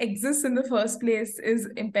 acknowledging that it exists in the first place is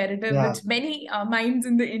imperative, Yeah. which many minds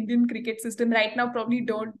in the Indian cricket system right now probably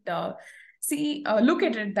don't look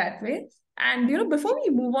at it that way. And, before we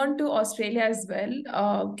move on to Australia as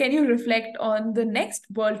well, can you reflect on the next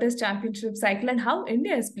World Test Championship cycle and how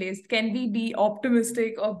India is placed? Can we be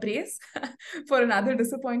optimistic or brace for another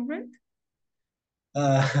disappointment?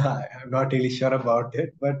 I'm not really sure about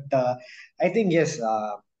it, but I think yes,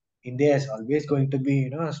 India is always going to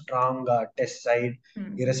be a strong test side,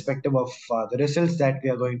 Hmm. irrespective of the results that we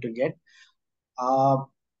are going to get. Uh,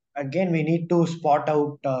 Again, we need to spot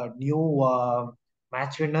out new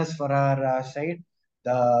match winners for our side.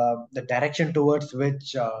 The direction towards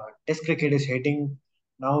which Test cricket is heading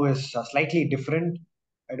now is slightly different.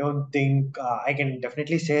 I don't think I can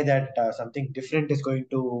definitely say that something different is going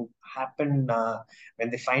to happen when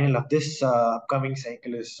the final of this upcoming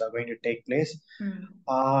cycle is going to take place.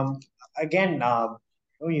 Hmm. Um, Again,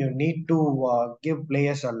 you need to give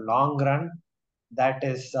players a long run. That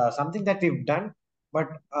is something that we've done, but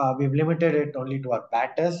we've limited it only to our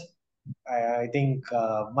batters. I think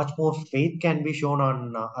much more faith can be shown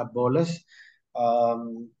on our bowlers,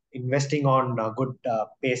 investing on good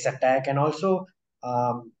pace attack, and also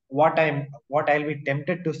what I'll be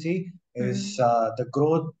tempted to see is Hmm. the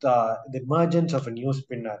growth, the emergence of a new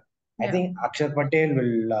spinner. I Yeah. think Akshar Patel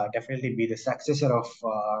will definitely be the successor of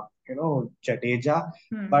Jadeja,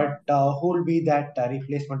 Hmm. but who will be that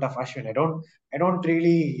replacement of Ashwin? I don't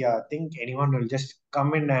really think anyone will just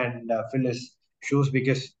come in and fill his shoes,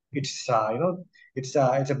 because it's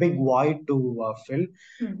a big void to fill.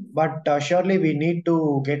 Hmm. But surely we need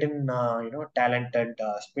to get in talented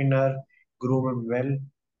spinner, groom him well.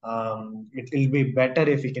 It will be better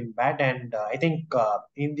if we can bat, and I think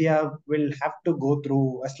India will have to go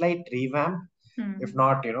through a slight revamp, if Hmm.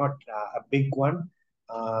 not a big one,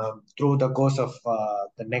 through the course of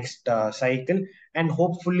the next cycle. And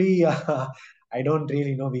hopefully I don't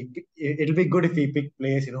really know, it'll be good if we pick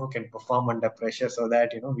players who can perform under pressure, so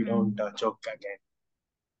that we don't Hmm. choke again.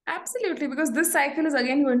 Absolutely, because this cycle is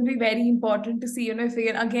again going to be very important to see, if we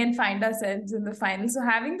can again find ourselves in the final. So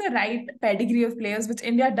having the right pedigree of players, which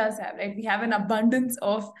India does have, right? We have an abundance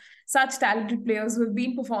of such talented players who have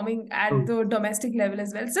been performing at True. the domestic level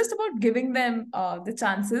as well. It's just about giving them the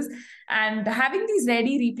chances and having these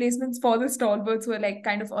ready replacements for the stalwarts who are like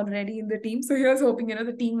kind of already in the team. So here's hoping,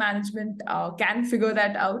 the team management can figure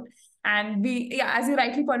that out, and we, yeah, as you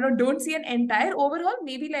rightly pointed out, don't see an entire overhaul,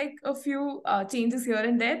 maybe like a few changes here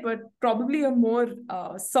and there, but probably a more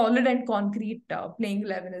solid and concrete playing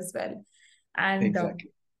 11 as well. And Exactly.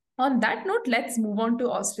 on that note, let's move on to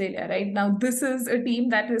Australia. Right now, this is a team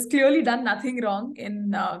that has clearly done nothing wrong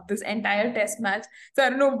in this entire Test match. So I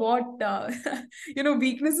don't know what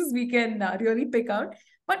weaknesses we can really pick out.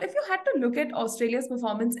 But if you had to look at Australia's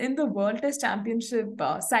performance in the World Test Championship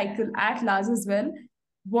cycle at large as well,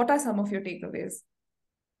 what are some of your takeaways?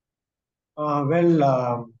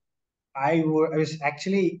 Well, I was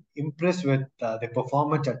actually impressed with the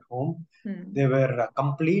performance at home. Hmm. They were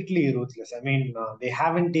completely ruthless. I mean, they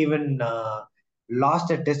haven't even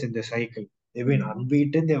lost a test in the cycle. They've been Hmm.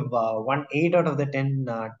 unbeaten. They've won 8 out of the 10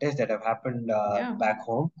 tests that have happened Yeah. back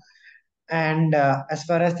home. And as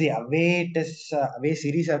far as the away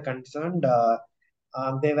series are concerned,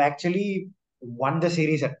 they've actually won the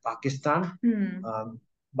series at Pakistan Hmm. um,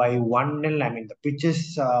 by 1-0. I mean, the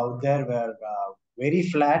pitches out there were very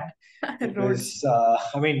flat. It Roads. was,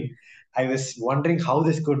 I mean, I was wondering how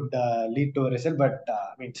this could lead to a result, but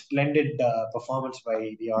I mean, splendid performance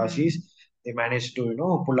by the Aussies. Hmm. They managed to,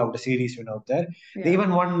 pull out the series win out there. They Yeah.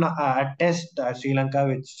 even won a test Sri Lanka,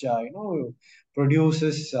 which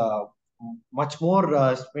produces much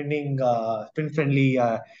more spin friendly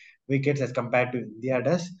wickets as compared to India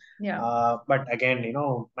does. Yeah. But again,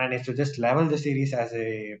 managed to just level the series as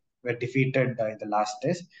they were defeated in the last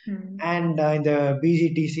test. Hmm. And in the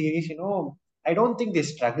BGT series, I don't think they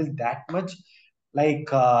struggled that much, like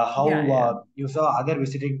Yeah. how Yeah. you saw other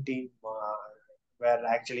visiting team were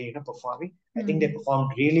actually performing. I think they Hmm.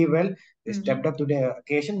 performed really well. They stepped Hmm. up to the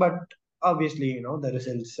occasion, but obviously, the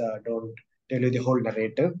results don't tell you the whole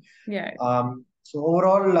narrative. Yeah. So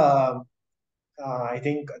overall, I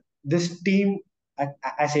think this team,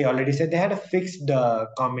 as I already said, they had a fixed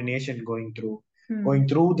combination going Hmm.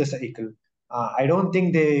 through the cycle. I don't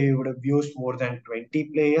think they would have used more than 20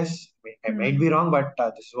 players. I might be Hmm. wrong, but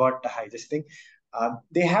this is what I just think.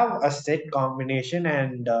 They have a set combination,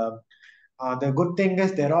 and the good thing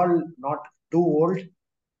is they're all not too old.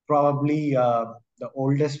 Probably the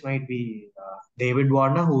oldest might be David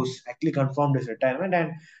Warner, who's actually confirmed his retirement,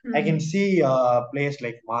 and I can Hmm. see players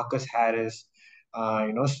like Marcus Harris,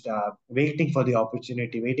 waiting for the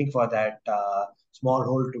opportunity, waiting for that small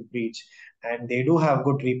hole to breach, and they do have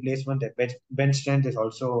good replacement. Their bench strength is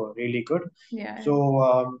also really good. Yeah.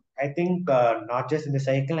 So I think not just in the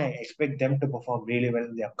cycle, I expect them to perform really well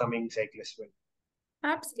in the upcoming cycle as well.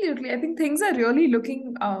 Absolutely. I think things are really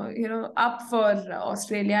looking, up for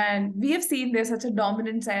Australia, and we have seen they're such a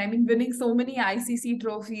dominant side. I mean, winning so many ICC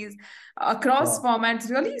trophies across Yeah. formats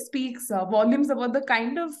really speaks volumes about the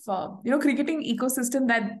kind of, cricketing ecosystem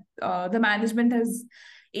that the management has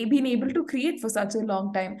been able to create for such a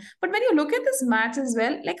long time. But when you look at this match as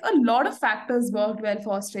well, like a lot of factors worked well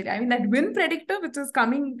for Australia. I mean, that win predictor, which is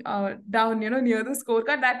coming down, near the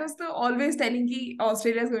scorecard, that was the always telling ki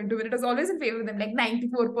Australia is going to win. It was always in favor of them, like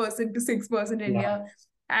 94% to 6% Yeah. India.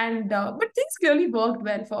 And but things clearly worked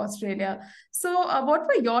well for Australia. So, what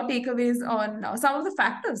were your takeaways on some of the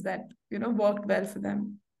factors that worked well for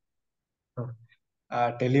them?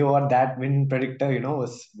 Tell you what, that win predictor,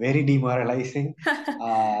 was very demoralizing.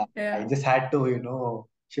 I Yeah. just had to,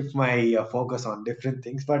 shift my focus on different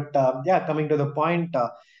things. But yeah, coming to the point,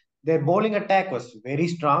 their bowling attack was very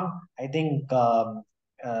strong. I think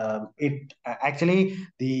it actually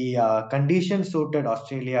the conditions suited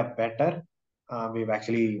Australia better. We've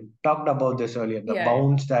actually talked about this earlier. The Yeah.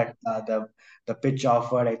 bounce that the pitch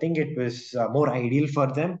offered, I think it was more ideal for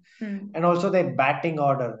them, Hmm. and also their batting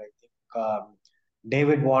order. I think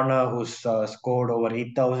David Warner, who's scored over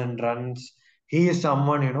 8,000 runs, he is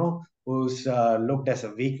someone who's looked as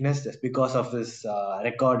a weakness just because of his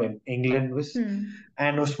record in England. Hmm.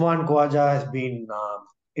 And Usman Khawaja has been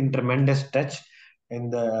in tremendous touch in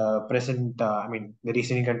the present, I mean, the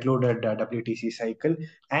recently concluded WTC cycle.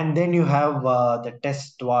 And then you have the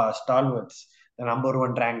test stalwarts, the number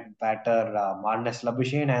one ranked batter, Marnus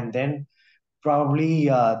Labuschagne, and then probably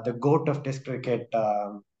the goat of Test cricket,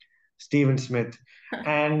 Steven Smith.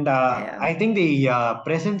 And Yeah. I think the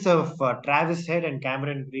presence of Travis Head and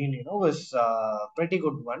Cameron Green, was pretty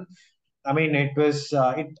good one. I mean, it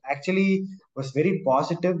actually was very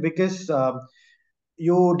positive because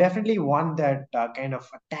you definitely want that kind of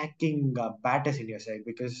attacking batters in your side,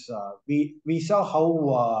 because we saw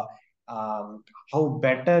how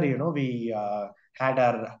better,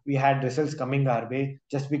 we had results coming our way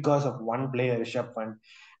just because of one player, Rishabh Pant.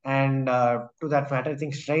 And to that matter, I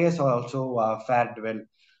think Shreyas also fared well.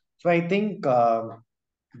 So I think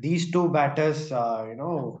these two batters,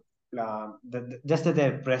 just that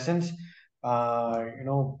their presence,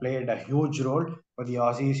 played a huge role for the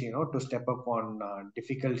Aussies, to step up on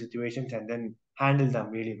difficult situations and then handle them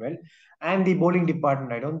really well. And the bowling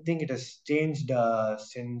department, I don't think it has changed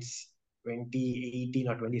since 2018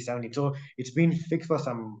 or 2017. So it's been fixed for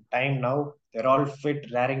some time now. They're all fit,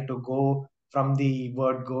 raring to go from the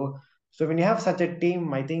word go. So when you have such a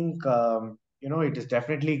team, I think it is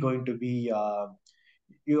definitely going to be.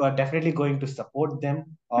 You are definitely going to support them,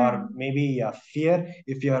 or Hmm. maybe fear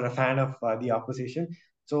if you are a fan of the opposition.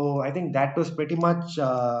 So I think that was pretty much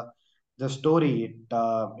the story.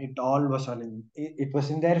 It all was it was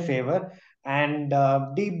in their favor. And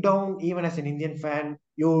deep down, even as an Indian fan,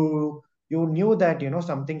 you knew that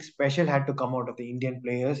something special had to come out of the Indian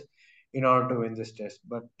players in order to win this test.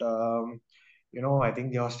 But I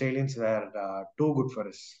think the Australians were too good for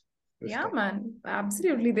us this Yeah, time. man,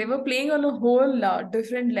 absolutely. They were playing on a whole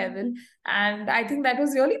different level. And I think that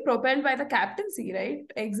was really propelled by the captaincy, right?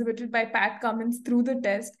 Exhibited by Pat Cummins through the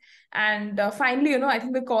test. And finally, I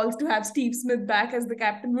think the calls to have Steve Smith back as the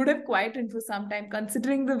captain would have quietened for some time,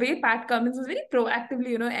 considering the way Pat Cummins was very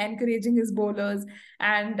proactively, encouraging his bowlers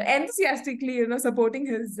and enthusiastically, supporting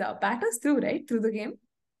his batters through, right? Through the game.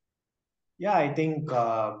 Yeah, I think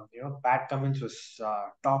Pat Cummins was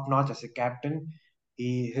top notch as a captain.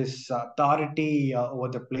 His authority over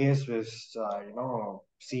the players was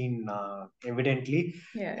seen evidently.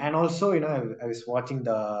 Yeah. And also, I was watching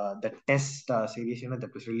the test series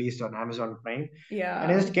that was released on Amazon Prime,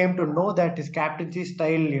 and I Yeah. just came to know that his captaincy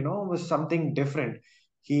style was something different.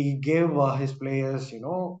 He gave his players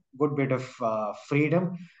good bit of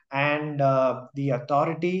freedom and the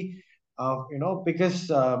authority. Because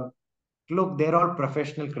look, they're all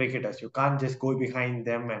professional cricketers. You can't just go behind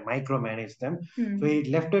them and micromanage them. So Hmm. he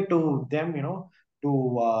left it to them, to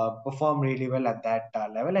perform really well at that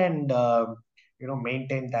level, and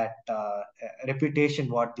maintain that reputation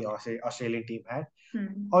what the Australian team had.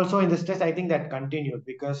 Hmm. Also in this test, I think that continued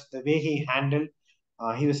because the way he handled,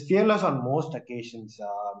 he was fearless on most occasions.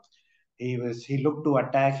 He looked to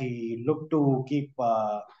attack. He looked to keep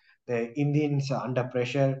the Indians under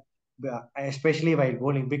pressure, especially while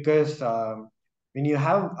bowling. Because when you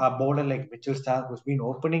have a bowler like Mitchell Stark, who's been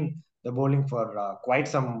opening the bowling for quite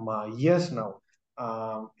some years now,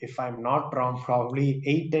 if I'm not wrong, probably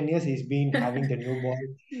 8-10 years he's been having the new ball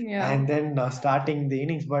Yeah. and then starting the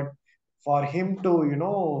innings. But for him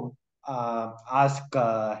to ask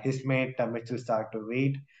his mate Mitchell Stark to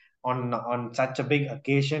wait on such a big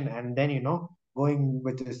occasion, and then going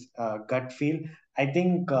with his gut feel. I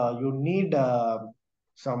think you need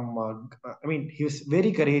some. I mean, he was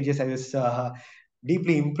very courageous. I was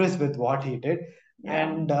deeply impressed with what he did, Yeah.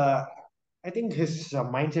 and I think his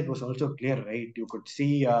mindset was also clear. Right, you could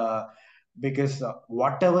see. Because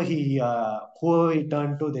whoever he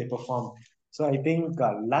turned to, they performed. So I think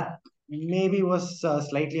luck maybe was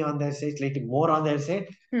slightly on their side, slightly more on their side,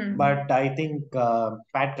 Hmm. but I think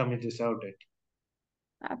Pat Cummins deserved it.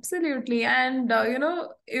 Absolutely. And,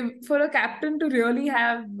 if for a captain to really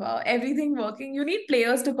have everything working, you need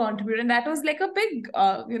players to contribute. And that was like a big,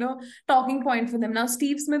 talking point for them. Now,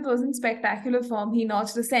 Steve Smith was in spectacular form. He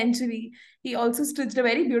notched a century. He also stitched a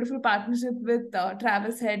very beautiful partnership with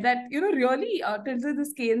Travis Head that, really tilted the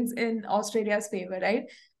scales in Australia's favor, right?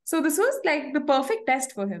 So this was like the perfect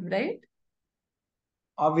test for him, right?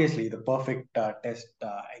 Obviously, the perfect test.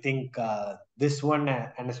 I think this one,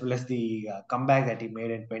 and as well as the comeback that he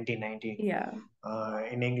made in 2019 Yeah.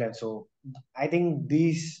 in England. So I think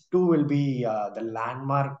these two will be the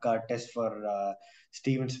landmark test for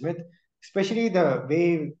Steven Smith, especially the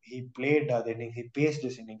way he played the innings. He paced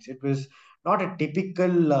his innings. It was not a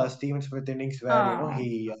typical Steven Smith innings where Ah.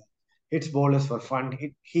 he hits bowlers for fun.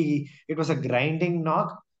 It was a grinding knock,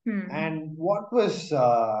 Hmm. and what was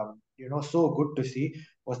so good to see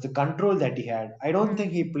was the control that he had. I don't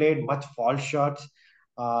think he Hmm. played much false shots,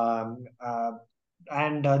 um, uh,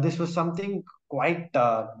 and this was something quite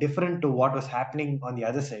different to what was happening on the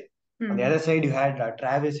other side. On the other Hmm. side, you had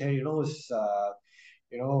Travis here, was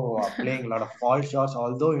playing a lot of false shots.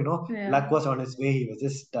 Although Yeah. luck was on his way, he was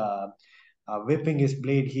just whipping his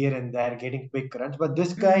blade here and there, getting quick runs. But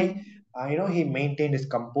this guy, Hmm. he maintained his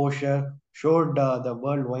composure, showed the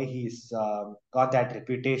world why he's got that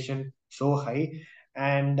reputation so high.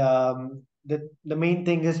 And the main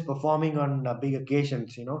thing is performing on big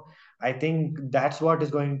occasions. I think that's what is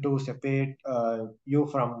going to separate you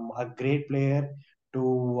from a great player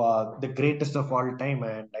to the greatest of all time.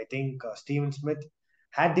 And I think Steven Smith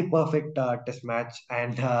had the perfect test match,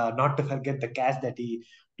 and not to forget the catch that he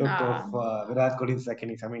took of Ah. Virat Kohli's second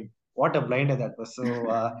innings. I mean, what a blinder that was. So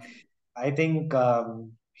I think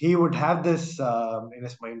he would have this in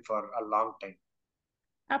his mind for a long time.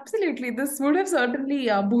 Absolutely. This would have certainly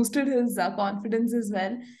boosted his confidence as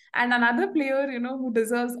well. And another player, who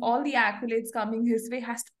deserves all the accolades coming his way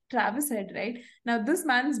has to be Travis Head, right? Now, this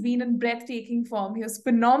man's been in breathtaking form. He was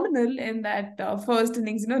phenomenal in that first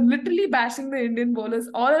innings, literally bashing the Indian bowlers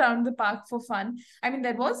all around the park for fun. I mean,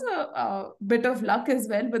 there was a bit of luck as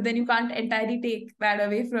well, but then you can't entirely take that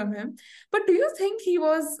away from him. But do you think he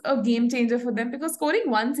was a game changer for them? Because scoring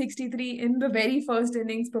 163 in the very first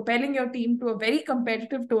innings, propelling your team to a very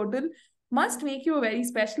competitive total, must make you a very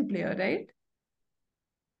special player, right?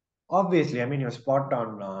 Obviously, I mean, you're spot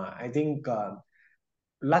on. I think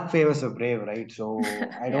luck favors the brave, right? So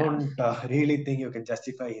I Yeah. don't really think you can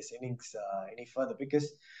justify his innings any further,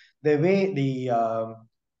 because the way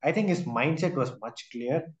I think his mindset was much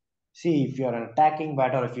clear. See, if you're an attacking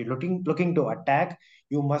batter, if you're looking to attack,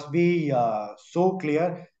 you must be so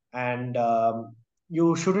clear, and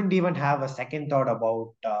you shouldn't even have a second thought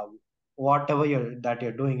about whatever you're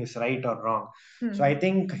doing is right or wrong. So I Hmm.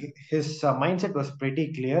 think his mindset was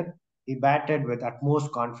pretty clear. He batted with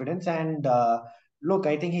utmost confidence, and look,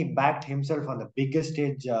 I think he backed himself on the biggest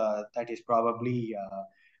stage that he's probably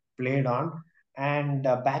played on. And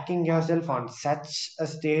backing yourself on such a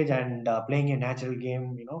stage and playing a natural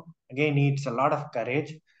game, again, needs a lot of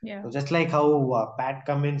courage. Yeah. So just like how Pat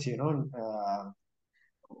Cummins,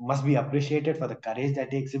 must be appreciated for the courage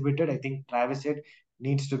that he exhibited. I think Travis Head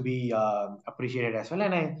needs to be appreciated as well,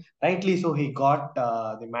 and rightly so. He got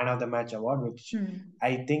the Man of the Match award, which Hmm.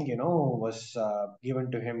 I think was given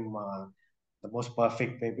to him the most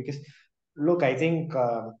perfect way. Because look, I think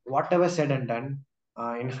whatever said and done,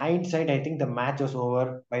 in hindsight, I think the match was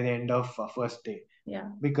over by the end of first day, Yeah.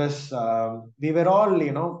 because we were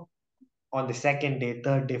all on the second day,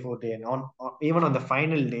 third day, fourth day, and even on the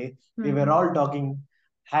final day, we were Hmm. all talking.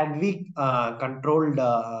 Had we controlled,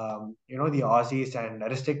 the Aussies and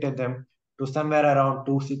restricted them to somewhere around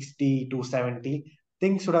 260, 270,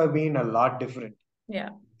 things would have been a lot different, Yeah.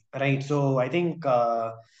 right? So I think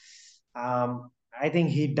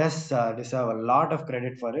he does deserve a lot of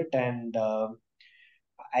credit for it, and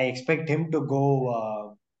I expect him to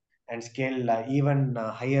go and scale even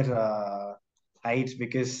higher heights,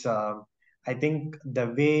 because I think the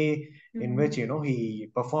way in which Hmm. he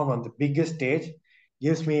performed on the biggest stage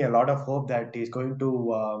gives me a lot of hope that he's going to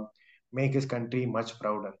make his country much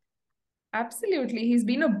prouder. Absolutely. He's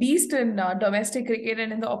been a beast in domestic cricket,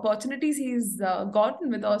 and in the opportunities he's gotten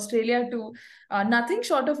with Australia to nothing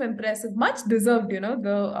short of impressive. Much deserved,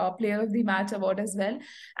 the player of the match award as well.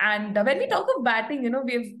 And when we talk of batting,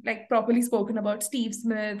 we've like properly spoken about Steve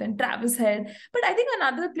Smith and Travis Head. But I think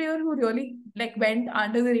another player who really like went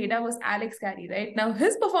under the radar was Alex Carey, right? Now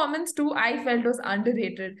his performance too, I felt was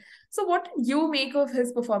underrated. So what did you make of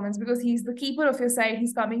his performance? Because he's the keeper of your side.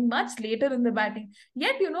 He's coming much later in the batting,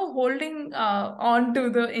 yet holding on to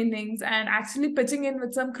the innings and actually pitching in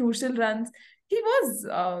with some crucial runs. He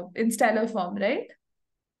was in stellar form, right?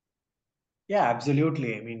 Yeah,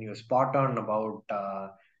 absolutely. I mean, you're spot on about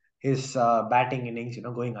his batting innings,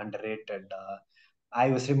 going underrated.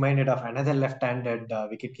 I was reminded of another left-handed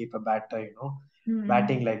wicketkeeper batter,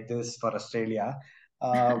 batting Hmm. like this for Australia,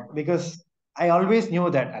 because I always knew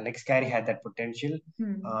that Alex Carey had that potential,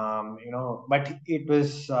 Hmm. but it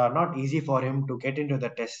was not easy for him to get into the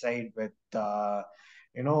test side with,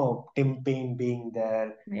 Tim Payne being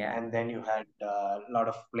there, Yeah. and then you had a lot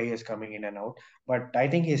of players coming in and out. But I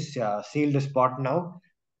think he's sealed a spot now.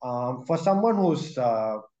 For someone who's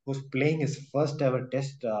playing his first ever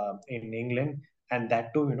test in England, and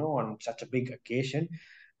that too, on such a big occasion,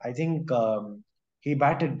 I think he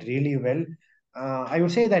batted really well. I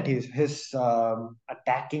would say that his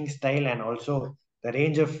attacking style and also the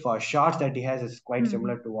range of shots that he has is quite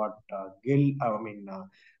similar Hmm. to what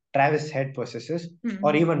Travis Head possesses,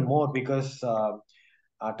 or Hmm. even more, because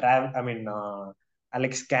I mean,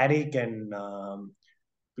 Alex Carey can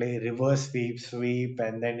play reverse sweep,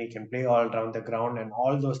 and then he can play all around the ground and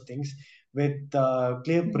all those things with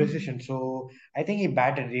clear Hmm. precision. So I think he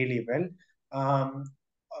batted really well. Um,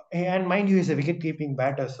 and mind you, he's a wicket keeping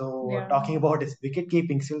batter. So Yeah. talking about his wicket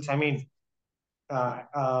keeping skills, I mean, uh,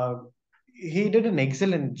 uh, he did an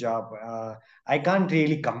excellent job. I can't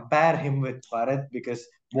really compare him with Bharat, because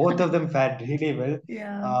both of them fared really well.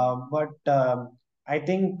 Yeah. But I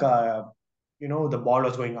think. the ball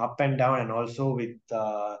was going up and down, and also with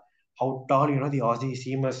how tall the Aussie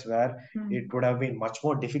seamers were, it Hmm. would have been much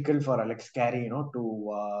more difficult for Alex Carey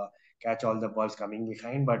to catch all the balls coming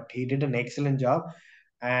behind. But he did an excellent job.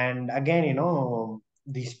 And again,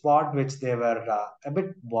 the spot which they were a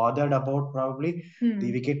bit bothered about, probably the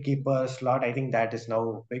Hmm. wicket keeper slot, I think that is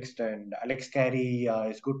now fixed, and Alex Carey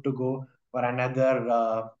is good to go for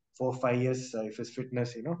another 4 5 years if his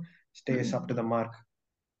fitness stays up to Hmm. the mark.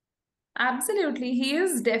 Absolutely. He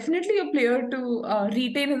is definitely a player to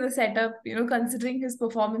retain in the setup, considering his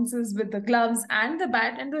performances with the gloves and the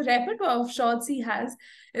bat and the repertoire of shots he has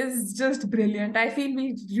is just brilliant. I feel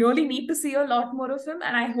we really need to see a lot more of him.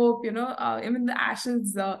 And I hope, even the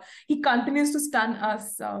Ashes, he continues to stun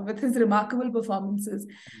us with his remarkable performances.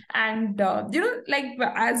 And, like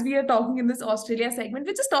as we are talking in this Australia segment,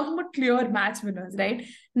 we're just talking about clear match winners, right?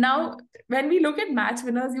 Now, when we look at match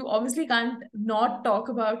winners, you obviously can't not talk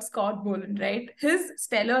about Scott Boland, right? His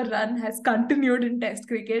stellar run has continued in Test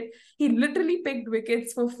cricket. He literally picked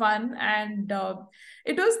wickets for fun, and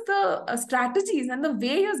it was the strategies and the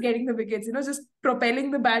way he was getting the wickets, just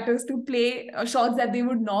propelling the batters to play shots that they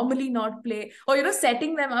would normally not play, or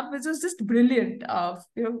setting them up, which was just brilliant.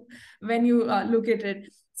 When you look at it.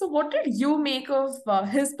 So, what did you make of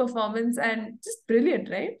his performance? And just brilliant,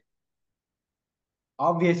 right?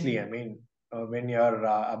 Obviously, I mean, when you're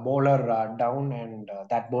a bowler down, and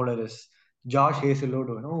that bowler is Josh Hazelwood,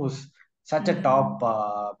 who's such a top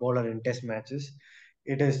Hmm. bowler in Test matches,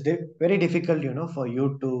 it is very difficult, for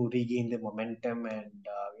you to regain the momentum and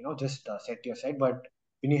just set your side. But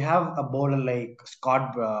when you have a bowler like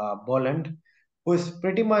Scott Boland, who is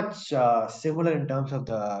pretty much similar in terms of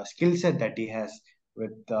the skill set that he has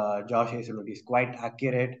with Josh Hazelwood, he's quite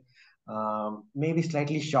accurate, maybe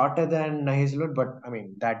slightly shorter than Hazelwood, but I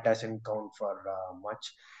mean that doesn't count for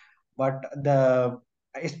much. But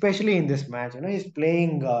especially in this match, he's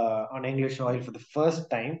playing on English soil for the first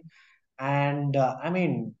time, and I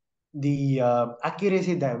mean the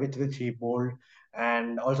accuracy that with which he bowled,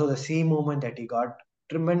 and also the seam movement that he got,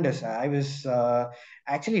 tremendous. I was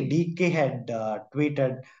actually DK had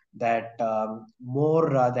tweeted that more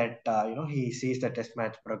that he sees the Test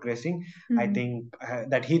match progressing. I Hmm. think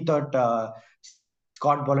that he thought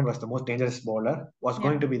Scott Boland was the most dangerous bowler, was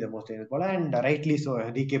going Yeah. to be the most dangerous bowler, and rightly so.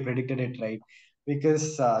 DK predicted it right,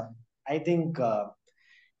 because I think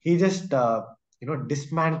he just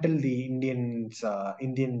dismantled the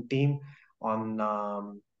Indian team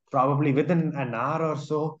on probably within an hour or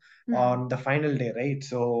so Hmm. on the final day, right?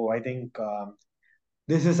 So I think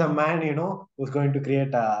this is a man who's going to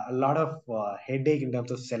create a lot of headache in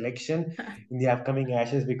terms of selection in the upcoming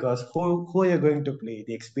Ashes, because who are you going to play?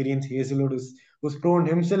 The experienced Hazelwood, who's proven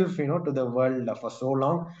himself to the world for so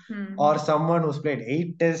long, or Hmm. someone who's played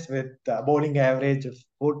 8 tests with a bowling average of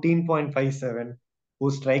 14.57,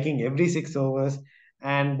 who's striking every 6 overs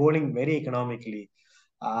and bowling very economically.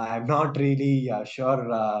 I'm not really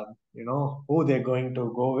sure who they're going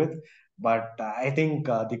to go with, but I think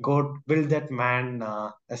the court built that man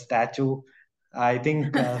a statue. I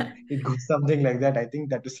think it goes something like that. I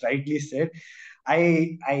think that is rightly said.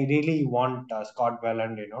 I really want Scott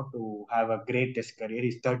Welland, to have a great Test career.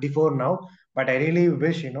 He's 34 now, but I really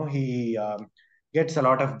wish he gets a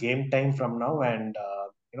lot of game time from now, and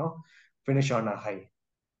finish on a high.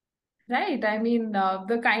 Right. I mean,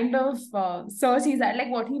 the kind of search he's had, like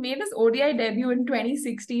what he made his ODI debut in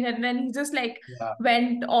 2016, and then he just like Yeah.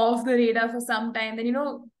 went off the radar for some time. Then,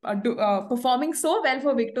 performing so well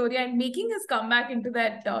for Victoria and making his comeback into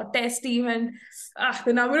that test team. And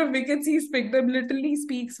the number of wickets he's picked up literally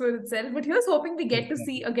speaks for itself. But here's hoping we get to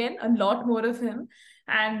see Exactly. again a lot more of him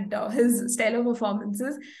and his stellar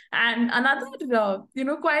performances. And another,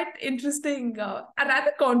 quite interesting, a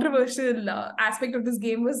rather controversial aspect of this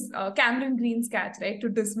game was Cameron Green's catch, right, to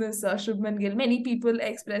dismiss Shubman Gill. Many people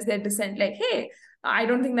expressed their dissent, like, hey, I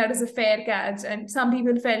don't think that is a fair catch. And some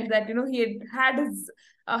people felt that, he had his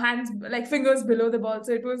hands, like fingers below the ball.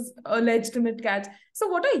 So it was a legitimate catch. So,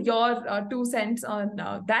 what are your 2 cents on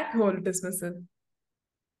that whole dismissal?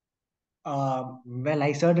 Well,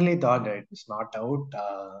 I certainly thought that it was not out.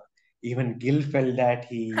 Even Gill felt that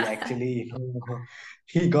he actually,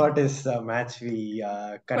 he got his match fee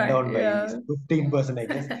cut Fine. down by Yeah. 15%, I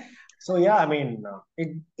guess. So yeah, I mean,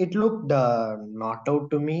 it looked not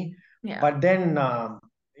out to me, Yeah. but then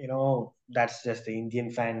that's just the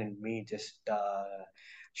Indian fan in me, just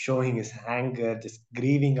showing his anger, just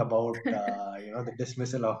grieving about the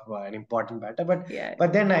dismissal of an important batter. But Yeah.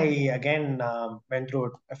 but then I again went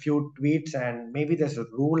through a few tweets, and maybe there's a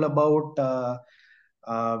rule about the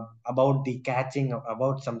catching,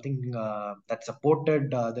 about something that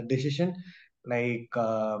supported the decision. They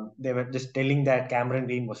were just telling that Cameron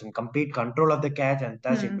Green was in complete control of the catch and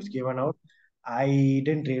thus it was Hmm. given out. I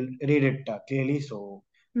didn't read it clearly, so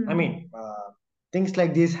I Hmm. mean, things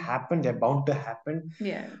like this happen. They're bound to happen.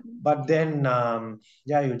 Yeah. But then,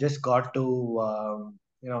 yeah, you just got to,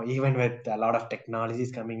 even with a lot of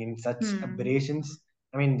technologies coming in, such Hmm. aberrations.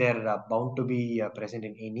 I mean, they're bound to be present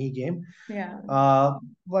in any game. Yeah.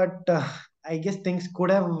 But I guess things could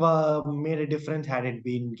have made a difference had it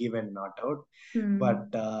been given not out. But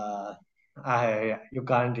Hmm. you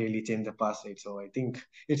can't really change the past, right? So I think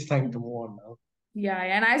it's time to move on now. Yeah,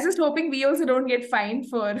 and I was just hoping we also don't get fined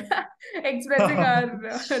for expressing our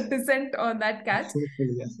dissent on that catch.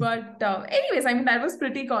 Hopefully, yes. But anyways, I mean that was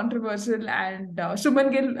pretty controversial, and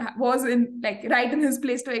Shubman Gill was in like right in his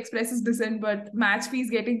place to express his dissent, but match fees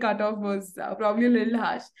getting cut off was probably a little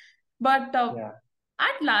harsh. But Yeah.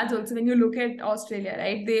 at large also when you look at Australia,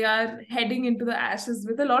 right, they are heading into the Ashes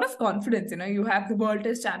with a lot of confidence. You have the World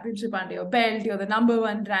Test Championship under your belt, you're the number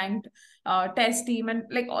one ranked test team, and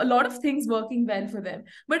like a lot of things working well for them.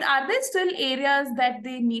 But are there still areas that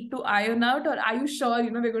they need to iron out, or are you sure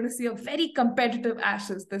we're going to see a very competitive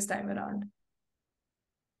Ashes this time around?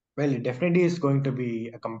 Well, it definitely is going to be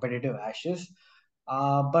a competitive Ashes,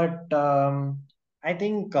 but I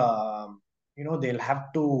think they'll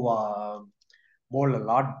have to bowl a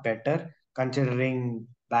lot better considering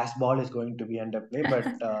basketball is going to be under play. But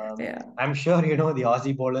Yeah. I'm sure the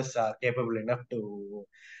Aussie bowlers are capable enough to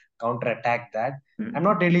counterattack that. I'm Hmm.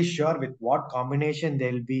 not really sure with what combination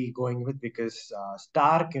they'll be going with because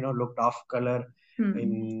Stark, looked off color Hmm.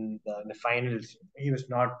 in the finals. He was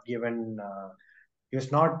not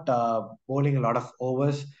bowling a lot of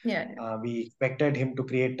overs. Yeah. We expected him to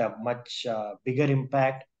create a much bigger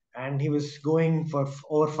impact, and he was going for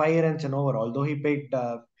over 5 runs and over. Although he picked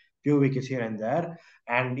a few wickets here and there,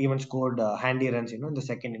 and even scored handy runs, in the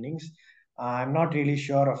second innings. I'm not really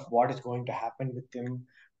sure of what is going to happen with him.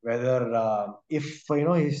 Whether if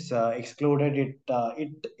he's excluded,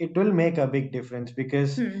 it will make a big difference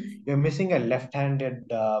because Hmm. you're missing a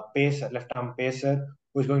left-handed left-arm pacer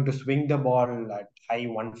who's going to swing the ball at high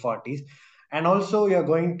 140s. And also, you're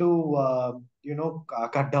going to,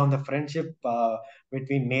 cut down the friendship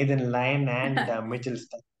between Nathan Lyon and Mitchell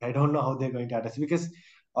Stark. I don't know how they're going to address it because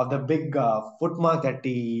of the big footmark that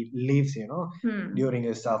he leaves, Hmm. during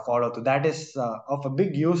his follow through. That is of a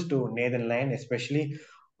big use to Nathan Lyon, especially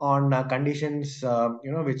on conditions,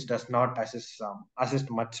 which does not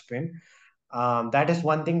assist much spin. That is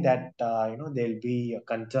one thing that they'll be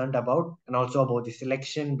concerned about, and also about the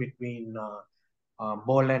selection between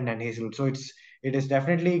Boland and Hazelwood. So it is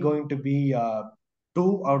definitely going to be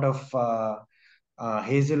two out of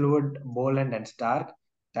Hazelwood, Boland, and Stark.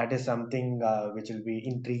 That is something which will be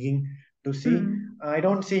intriguing to see. Hmm. I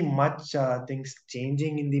don't see much things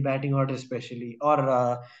changing in the batting order, especially,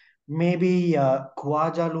 or maybe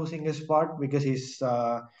Khawaja losing his spot because he's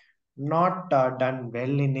not done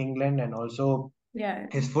well in England, and also Yeah.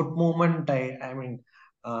 his foot movement. I mean,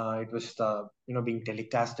 it was being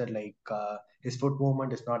telecasted like his foot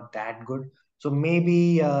movement is not that good. So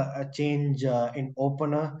maybe a change in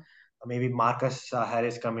opener. Maybe Marcus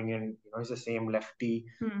Harris coming in. He's the same lefty,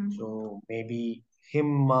 Hmm. so maybe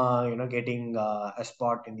him getting a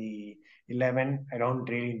spot in the 11. I don't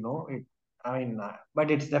really know it. I mean, but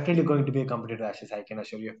it's definitely going to be a competitive Ashes. I can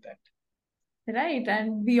assure you of that. Right,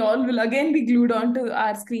 and we all will again be glued onto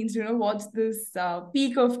our screens, watch this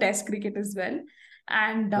peak of Test cricket as well.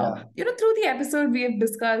 And Yeah. through the episode, we have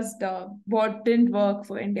discussed what didn't work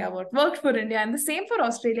for India, what worked for India, and the same for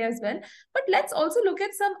Australia as well. But let's also look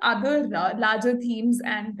at some other larger themes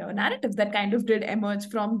and narratives that kind of did emerge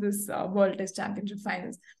from this World Test Championship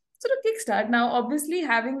finals. So to kickstart, now obviously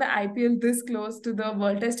having the IPL this close to the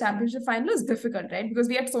World Test Championship final is difficult, right? Because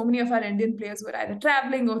we had so many of our Indian players who were either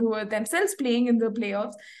traveling or who were themselves playing in the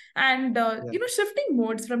playoffs. And Yeah. shifting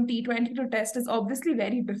modes from T20 to Test is obviously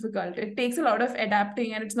very difficult. It takes a lot of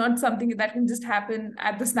adapting, and it's not something that can just happen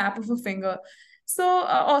at the snap of a finger. So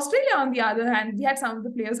Australia, on the other hand, we had some of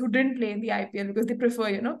the players who didn't play in the IPL because they prefer,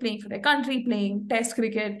 playing for their country, playing Test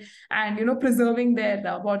cricket, and preserving their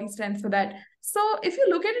body strength for that. So, if you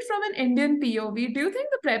look at it from an Indian POV, do you think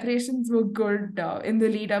the preparations were good in the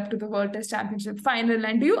lead up to the World Test Championship final?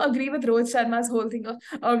 And do you agree with Rohit Sharma's whole thing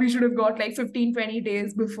of we should have got like 15, 20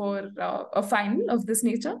 days before a final of this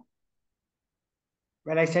nature?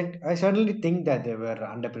 Well, I certainly think that they were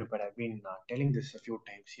underprepared. I've been telling this a few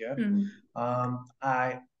times here. Hmm.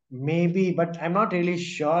 I maybe, but I'm not really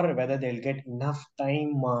sure whether they'll get enough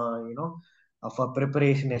time, for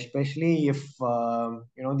preparation, especially if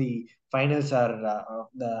the finals are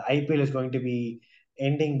the IPL is going to be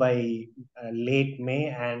ending by late May,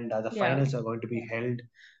 and the Yeah. finals are going to be held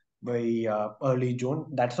by early June.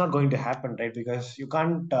 That's not going to happen, right? Because you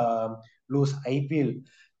can't lose IPL.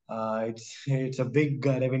 It's a big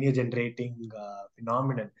revenue generating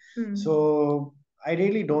phenomenon. Hmm. So I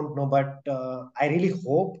really don't know, but I really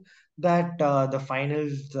hope that the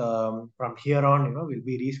finals from here on, will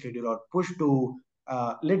be rescheduled or pushed to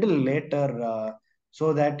little later,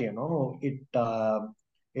 so that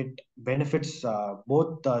it benefits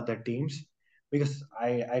both the teams, because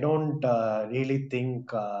I don't really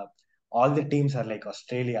think all the teams are like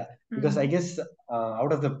Australia, because I Hmm. guess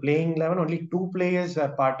out of the playing 11 only two players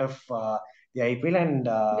were part of the IPL, and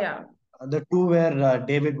Yeah. the two were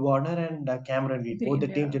David Warner and Cameron Reed. Both Green. the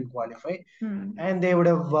teams Yeah. didn't qualify, Hmm. and they would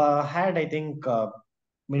have had, I think,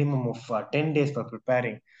 minimum of 10 days for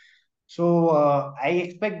preparing. So I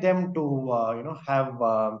expect them to have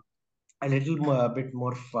a little bit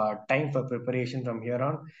more time for preparation from here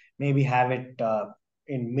on. Maybe have it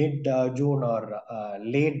in mid June or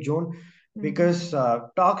late June, Hmm. because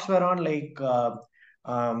talks were on, like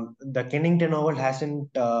the Kennington Oval hasn't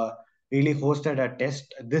really hosted a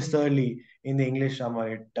test this early in the English summer.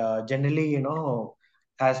 It generally,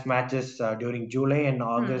 has matches during July and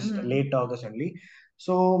August, Hmm. late August only.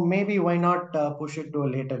 So maybe why not push it to a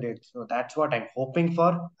later date? So that's what I'm hoping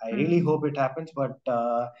for. I really Hmm. hope it happens, but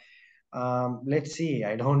let's see.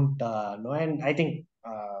 I don't know, and I think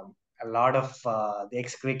a lot of the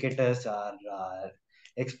ex-cricketers are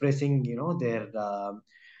expressing, their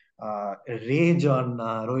rage on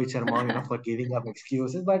Rohit Sharma, for giving up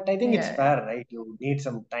excuses. But I think it's Yeah. fair, right? You need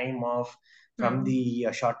some time off from Hmm. the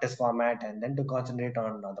shortest format, and then to concentrate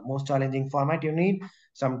on the most challenging format. You need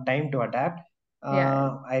some time to adapt.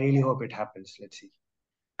 Yeah. I really hope it happens. Let's see.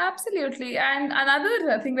 Absolutely. And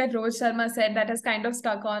another thing that Rohit Sharma said that has kind of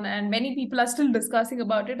stuck on, and many people are still discussing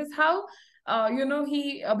about it, is how,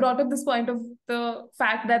 he brought up this point of the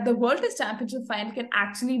fact that the World Test Championship final can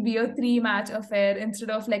actually be a three-match affair instead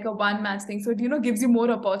of like a one-match thing. So it, gives you more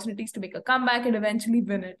opportunities to make a comeback and eventually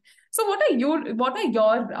win it. So what are your,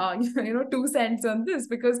 2 cents on this?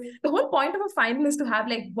 Because the whole point of a final is to have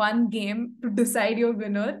like one game to decide your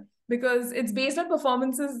winner, because it's based on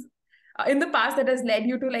performances in the past that has led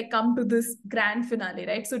you to like come to this grand finale,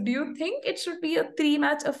 right? So do you think it should be a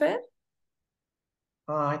three-match affair?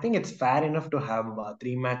 I think it's fair enough to have a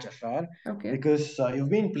three-match affair, Okay. because you've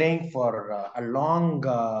been playing for a long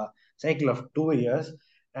cycle of 2 years,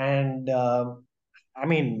 and I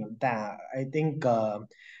mean, I think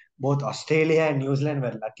both Australia and New Zealand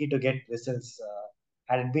were lucky to get results.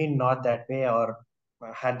 Had it been not that way, or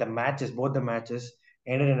had both the matches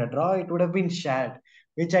ended in a draw, it would have been shared,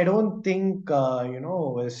 which I don't think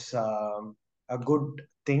is a good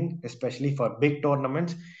thing, especially for big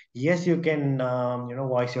tournaments. Yes, you can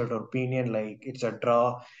voice your opinion, like it's a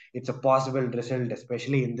draw, it's a possible result,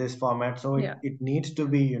 especially in this format. So it, Yeah. it needs to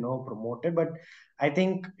be promoted. But I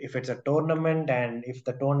think if it's a tournament, and if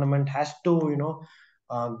the tournament has to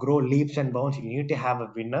grow leaps and bounds, you need to have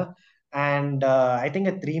a winner. And I think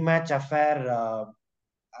a three-match affair,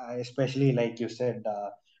 especially like you said,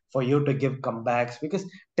 for you to give comebacks, because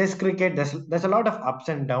test cricket, there's a lot of ups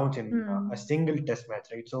and downs in a Hmm. single test match,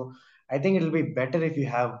 right? So I think it'll be better if you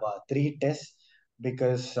have three tests,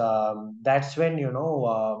 because that's when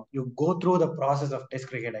you go through the process of test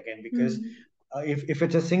cricket again. Because Hmm. if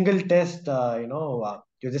it's a single test,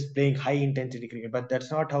 you're just playing high intensity cricket, but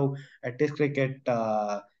that's not how a test cricket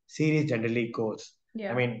series generally goes. I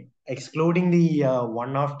Yeah. mean, excluding the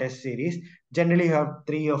one-off test series, generally you have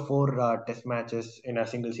three or four test matches in a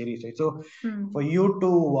single series, right? So for Hmm. you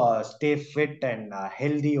to stay fit and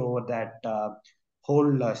healthy over that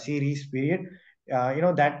whole series period,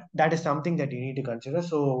 that is something that you need to consider.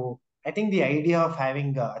 So I think the idea of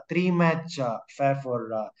having a three-match fair for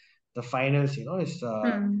the finals,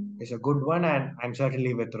 Hmm. is a good one, and I'm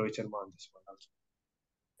certainly with Rohit Sharma on this one also.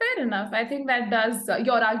 Fair enough. I think that does,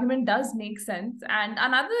 your argument does make sense. And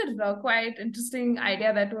another quite interesting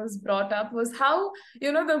idea that was brought up was how,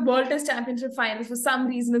 the World Test Championship finals, for some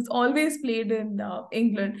reason, is always played in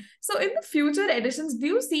England. So in the future editions, do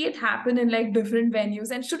you see it happen in like different venues?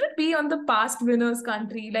 And should it be on the past winners'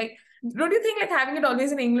 country? Like, don't you think like having it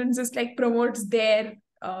always in England just like promotes their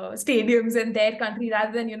stadiums and their country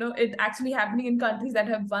rather than, it actually happening in countries that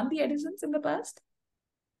have won the editions in the past?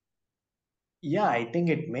 Yeah, I think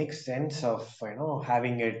it makes sense of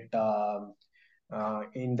having it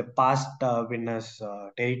in the past winners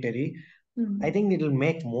territory. I Hmm. think it'll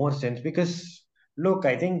make more sense, because look,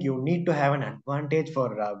 I think you need to have an advantage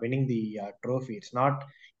for winning the trophy. It's not,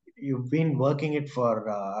 you've been working it for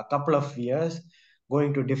a couple of years,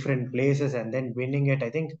 going to different places and then winning it.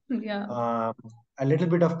 I think Yeah. a little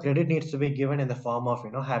bit of credit needs to be given in the form of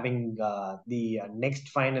having the next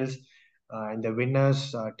finals in the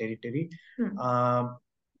winners territory. Hmm.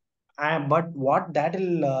 Um, but what that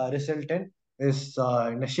will result in is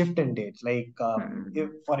in a shift in dates. Like if,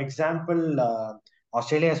 Hmm. for example,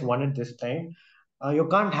 Australia has won it this time, you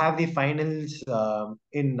can't have the finals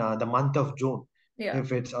in the month of June Yeah.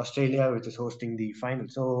 if it's Australia which is hosting the final.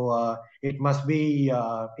 So it must be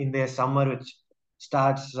in their summer, which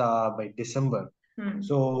starts by December. Hmm.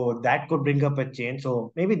 So that could bring up a change.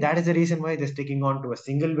 So maybe that is the reason why they're sticking on to a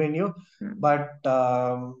single venue. Hmm. But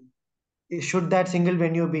should that single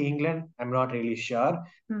venue be England? I'm not really sure.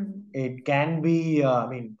 Hmm. It can be, I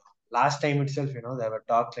mean, last time itself, there were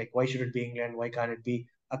talks like, why should it be England? Why can't it be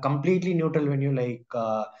a completely neutral venue like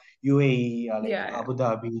UAE, like Yeah. Yeah. Abu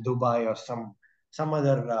Dhabi, Dubai, or some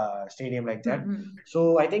other stadium like that? Hmm.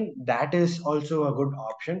 So I think that is also a good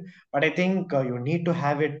option. But I think you need to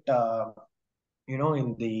have it,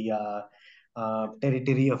 in the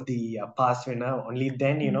territory of the past winner. Only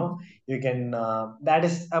then, Hmm. you can. That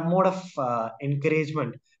is a mode of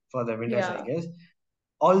encouragement for the winners, I Yeah. guess.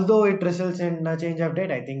 Although it results in a change of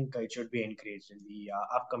date, I think it should be encouraged in the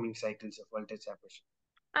upcoming cycles of World Test Championship.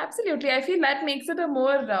 Absolutely. I feel that makes it a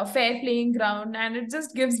more fair playing ground, and it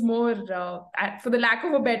just gives more, for the lack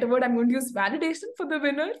of a better word, I'm going to use validation for the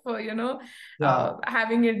winner for, Yeah,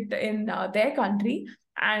 having it in their country.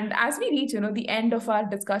 And as we reach, the end of our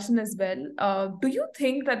discussion as well, do you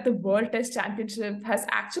think that the World Test Championship has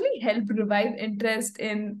actually helped revive interest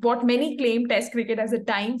in what many claim Test cricket as a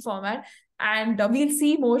time format? And we'll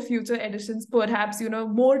see more future editions, perhaps,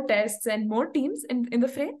 more tests and more teams in the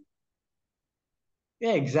fray?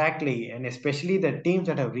 yeah, exactly. And especially the teams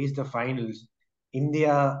that have reached the finals,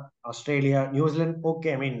 India, Australia, New Zealand.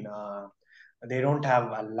 Okay, I mean, they don't have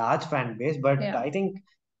a large fan base, but Yeah. I think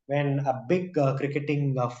when a big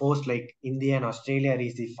cricketing force like India and Australia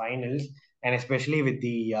reach the finals, and especially with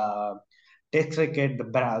the Test cricket,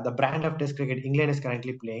 the brand of Test cricket England is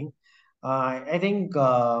currently playing, I think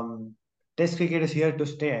Test cricket is here to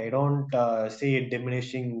stay. I don't see it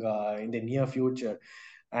diminishing in the near future,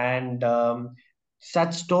 and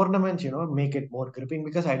such tournaments, make it more gripping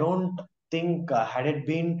because I don't think had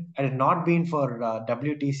it not been for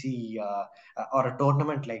WTC or a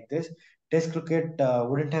tournament like this, Test cricket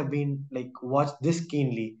wouldn't have been like watched this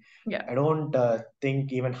keenly. Yeah. I don't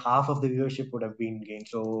think even half of the viewership would have been gained.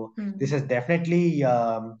 So this has Hmm. definitely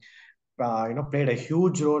played a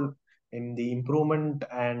huge role in the improvement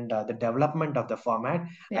and the development of the format. I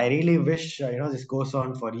Yeah. really wish this goes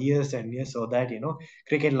on for years and years so that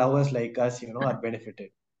cricket lovers like us are benefited.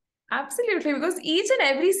 Absolutely, because each and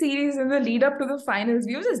every series in the lead up to the finals,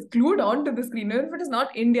 we were just glued on to the screen. Even if it is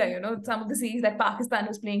not India, some of the series that Pakistan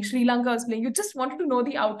was playing, Sri Lanka was playing, you just wanted to know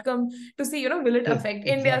the outcome to see, will it Yes, affect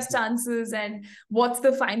India's exactly. chances and what's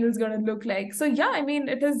the finals going to look like. So, yeah, I mean,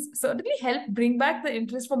 it has certainly helped bring back the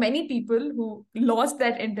interest for many people who lost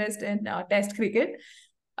that interest in Test cricket.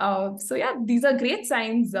 So, yeah, these are great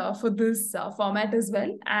signs for this format as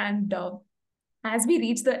well. And as we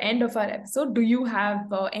reach the end of our episode, do you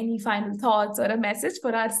have any final thoughts or a message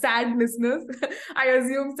for our sad listeners? I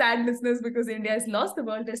assume sad listeners because India has lost the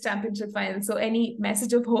World Test Championship final. So, any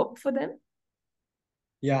message of hope for them?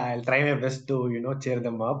 Yeah, I'll try my best to, cheer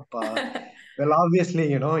them up. Well, obviously,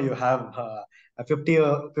 you have a 50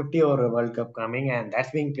 over World Cup coming, and that's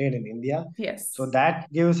being played in India. So Yes.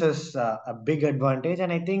 that gives us a big advantage.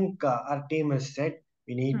 And I think our team is set.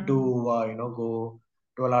 We need Hmm. to,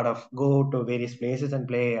 go to various places and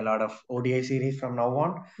play a lot of ODI series from now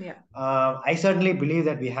on. Yeah. I certainly believe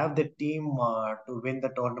that we have the team to win the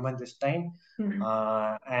tournament this time. Hmm.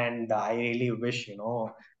 And I really wish,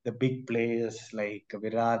 the big players like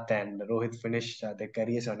Virat and Rohit finish their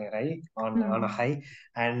careers on a Hmm. high,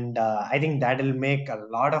 and I think that'll make a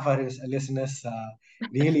lot of our listeners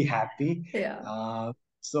really happy. Yeah. Uh,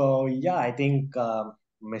 so yeah, I think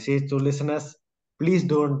message to listeners: please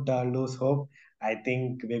don't lose hope. I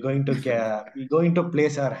think we're going to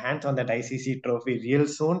place our hands on that ICC trophy real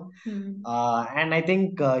soon. Hmm. And I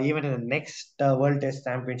think even in the next World Test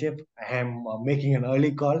Championship, I am making an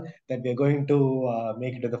early call that we're going to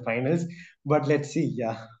make it to the finals. But let's see,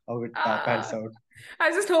 yeah, how it pans Ah, out. I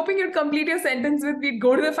was just hoping you'd complete your sentence with we'd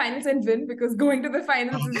go to the finals and win because going to the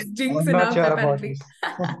finals is jinx I'm not enough, sure about apparently.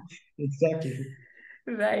 this. Exactly.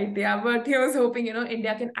 Right, yeah, but he was hoping,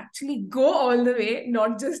 India can actually go all the way,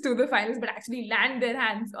 not just to the finals, but actually land their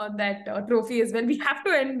hands on that trophy as well. We have to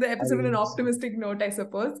end the I episode on an think so. optimistic note, I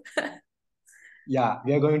suppose. Yeah,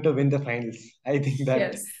 we are going to win the finals. I think that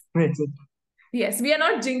Yes. makes it. Yes, we are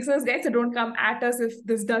not jinxers, guys, so don't come at us if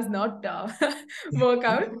this does not work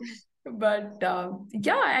out. But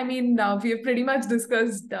yeah, I mean, we have pretty much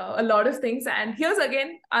discussed a lot of things. And here's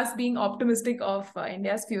again us being optimistic of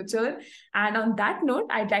India's future. And on that note,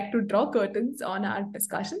 I'd like to draw curtains on our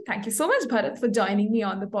discussion. Thank you so much, Bharat, for joining me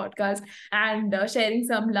on the podcast and sharing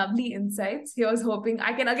some lovely insights. Here's hoping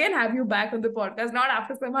I can again have you back on the podcast, not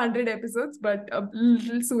after some 100 episodes, but a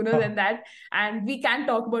little sooner than that. And we can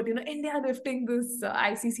talk about, India lifting this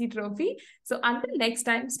ICC trophy. So until next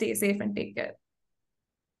time, stay safe and take care.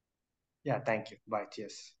 Yeah, thank you. Bye.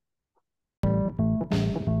 Cheers.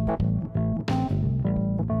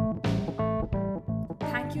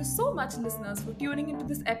 Thank you so much, listeners, for tuning into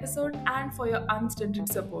this episode and for your unstinted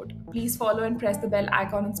support. Please follow and press the bell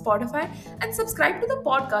icon on Spotify and subscribe to the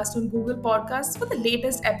podcast on Google Podcasts for the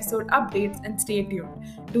latest episode updates and stay tuned.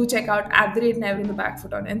 Do check out @Never in the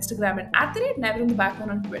Backfoot on Instagram and @Never in the Backfoot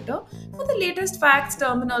on Twitter for the latest facts,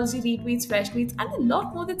 terminology, retweets, fresh tweets, and a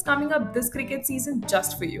lot more that's coming up this cricket season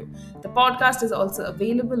just for you. The podcast is also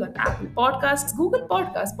available on Apple Podcasts, Google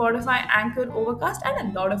Podcasts, Spotify, Anchor, Overcast, and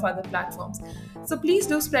a lot of other platforms. So please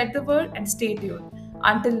do spread the word and stay tuned.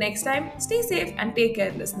 Until next time, stay safe and take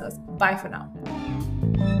care, listeners. Bye for now.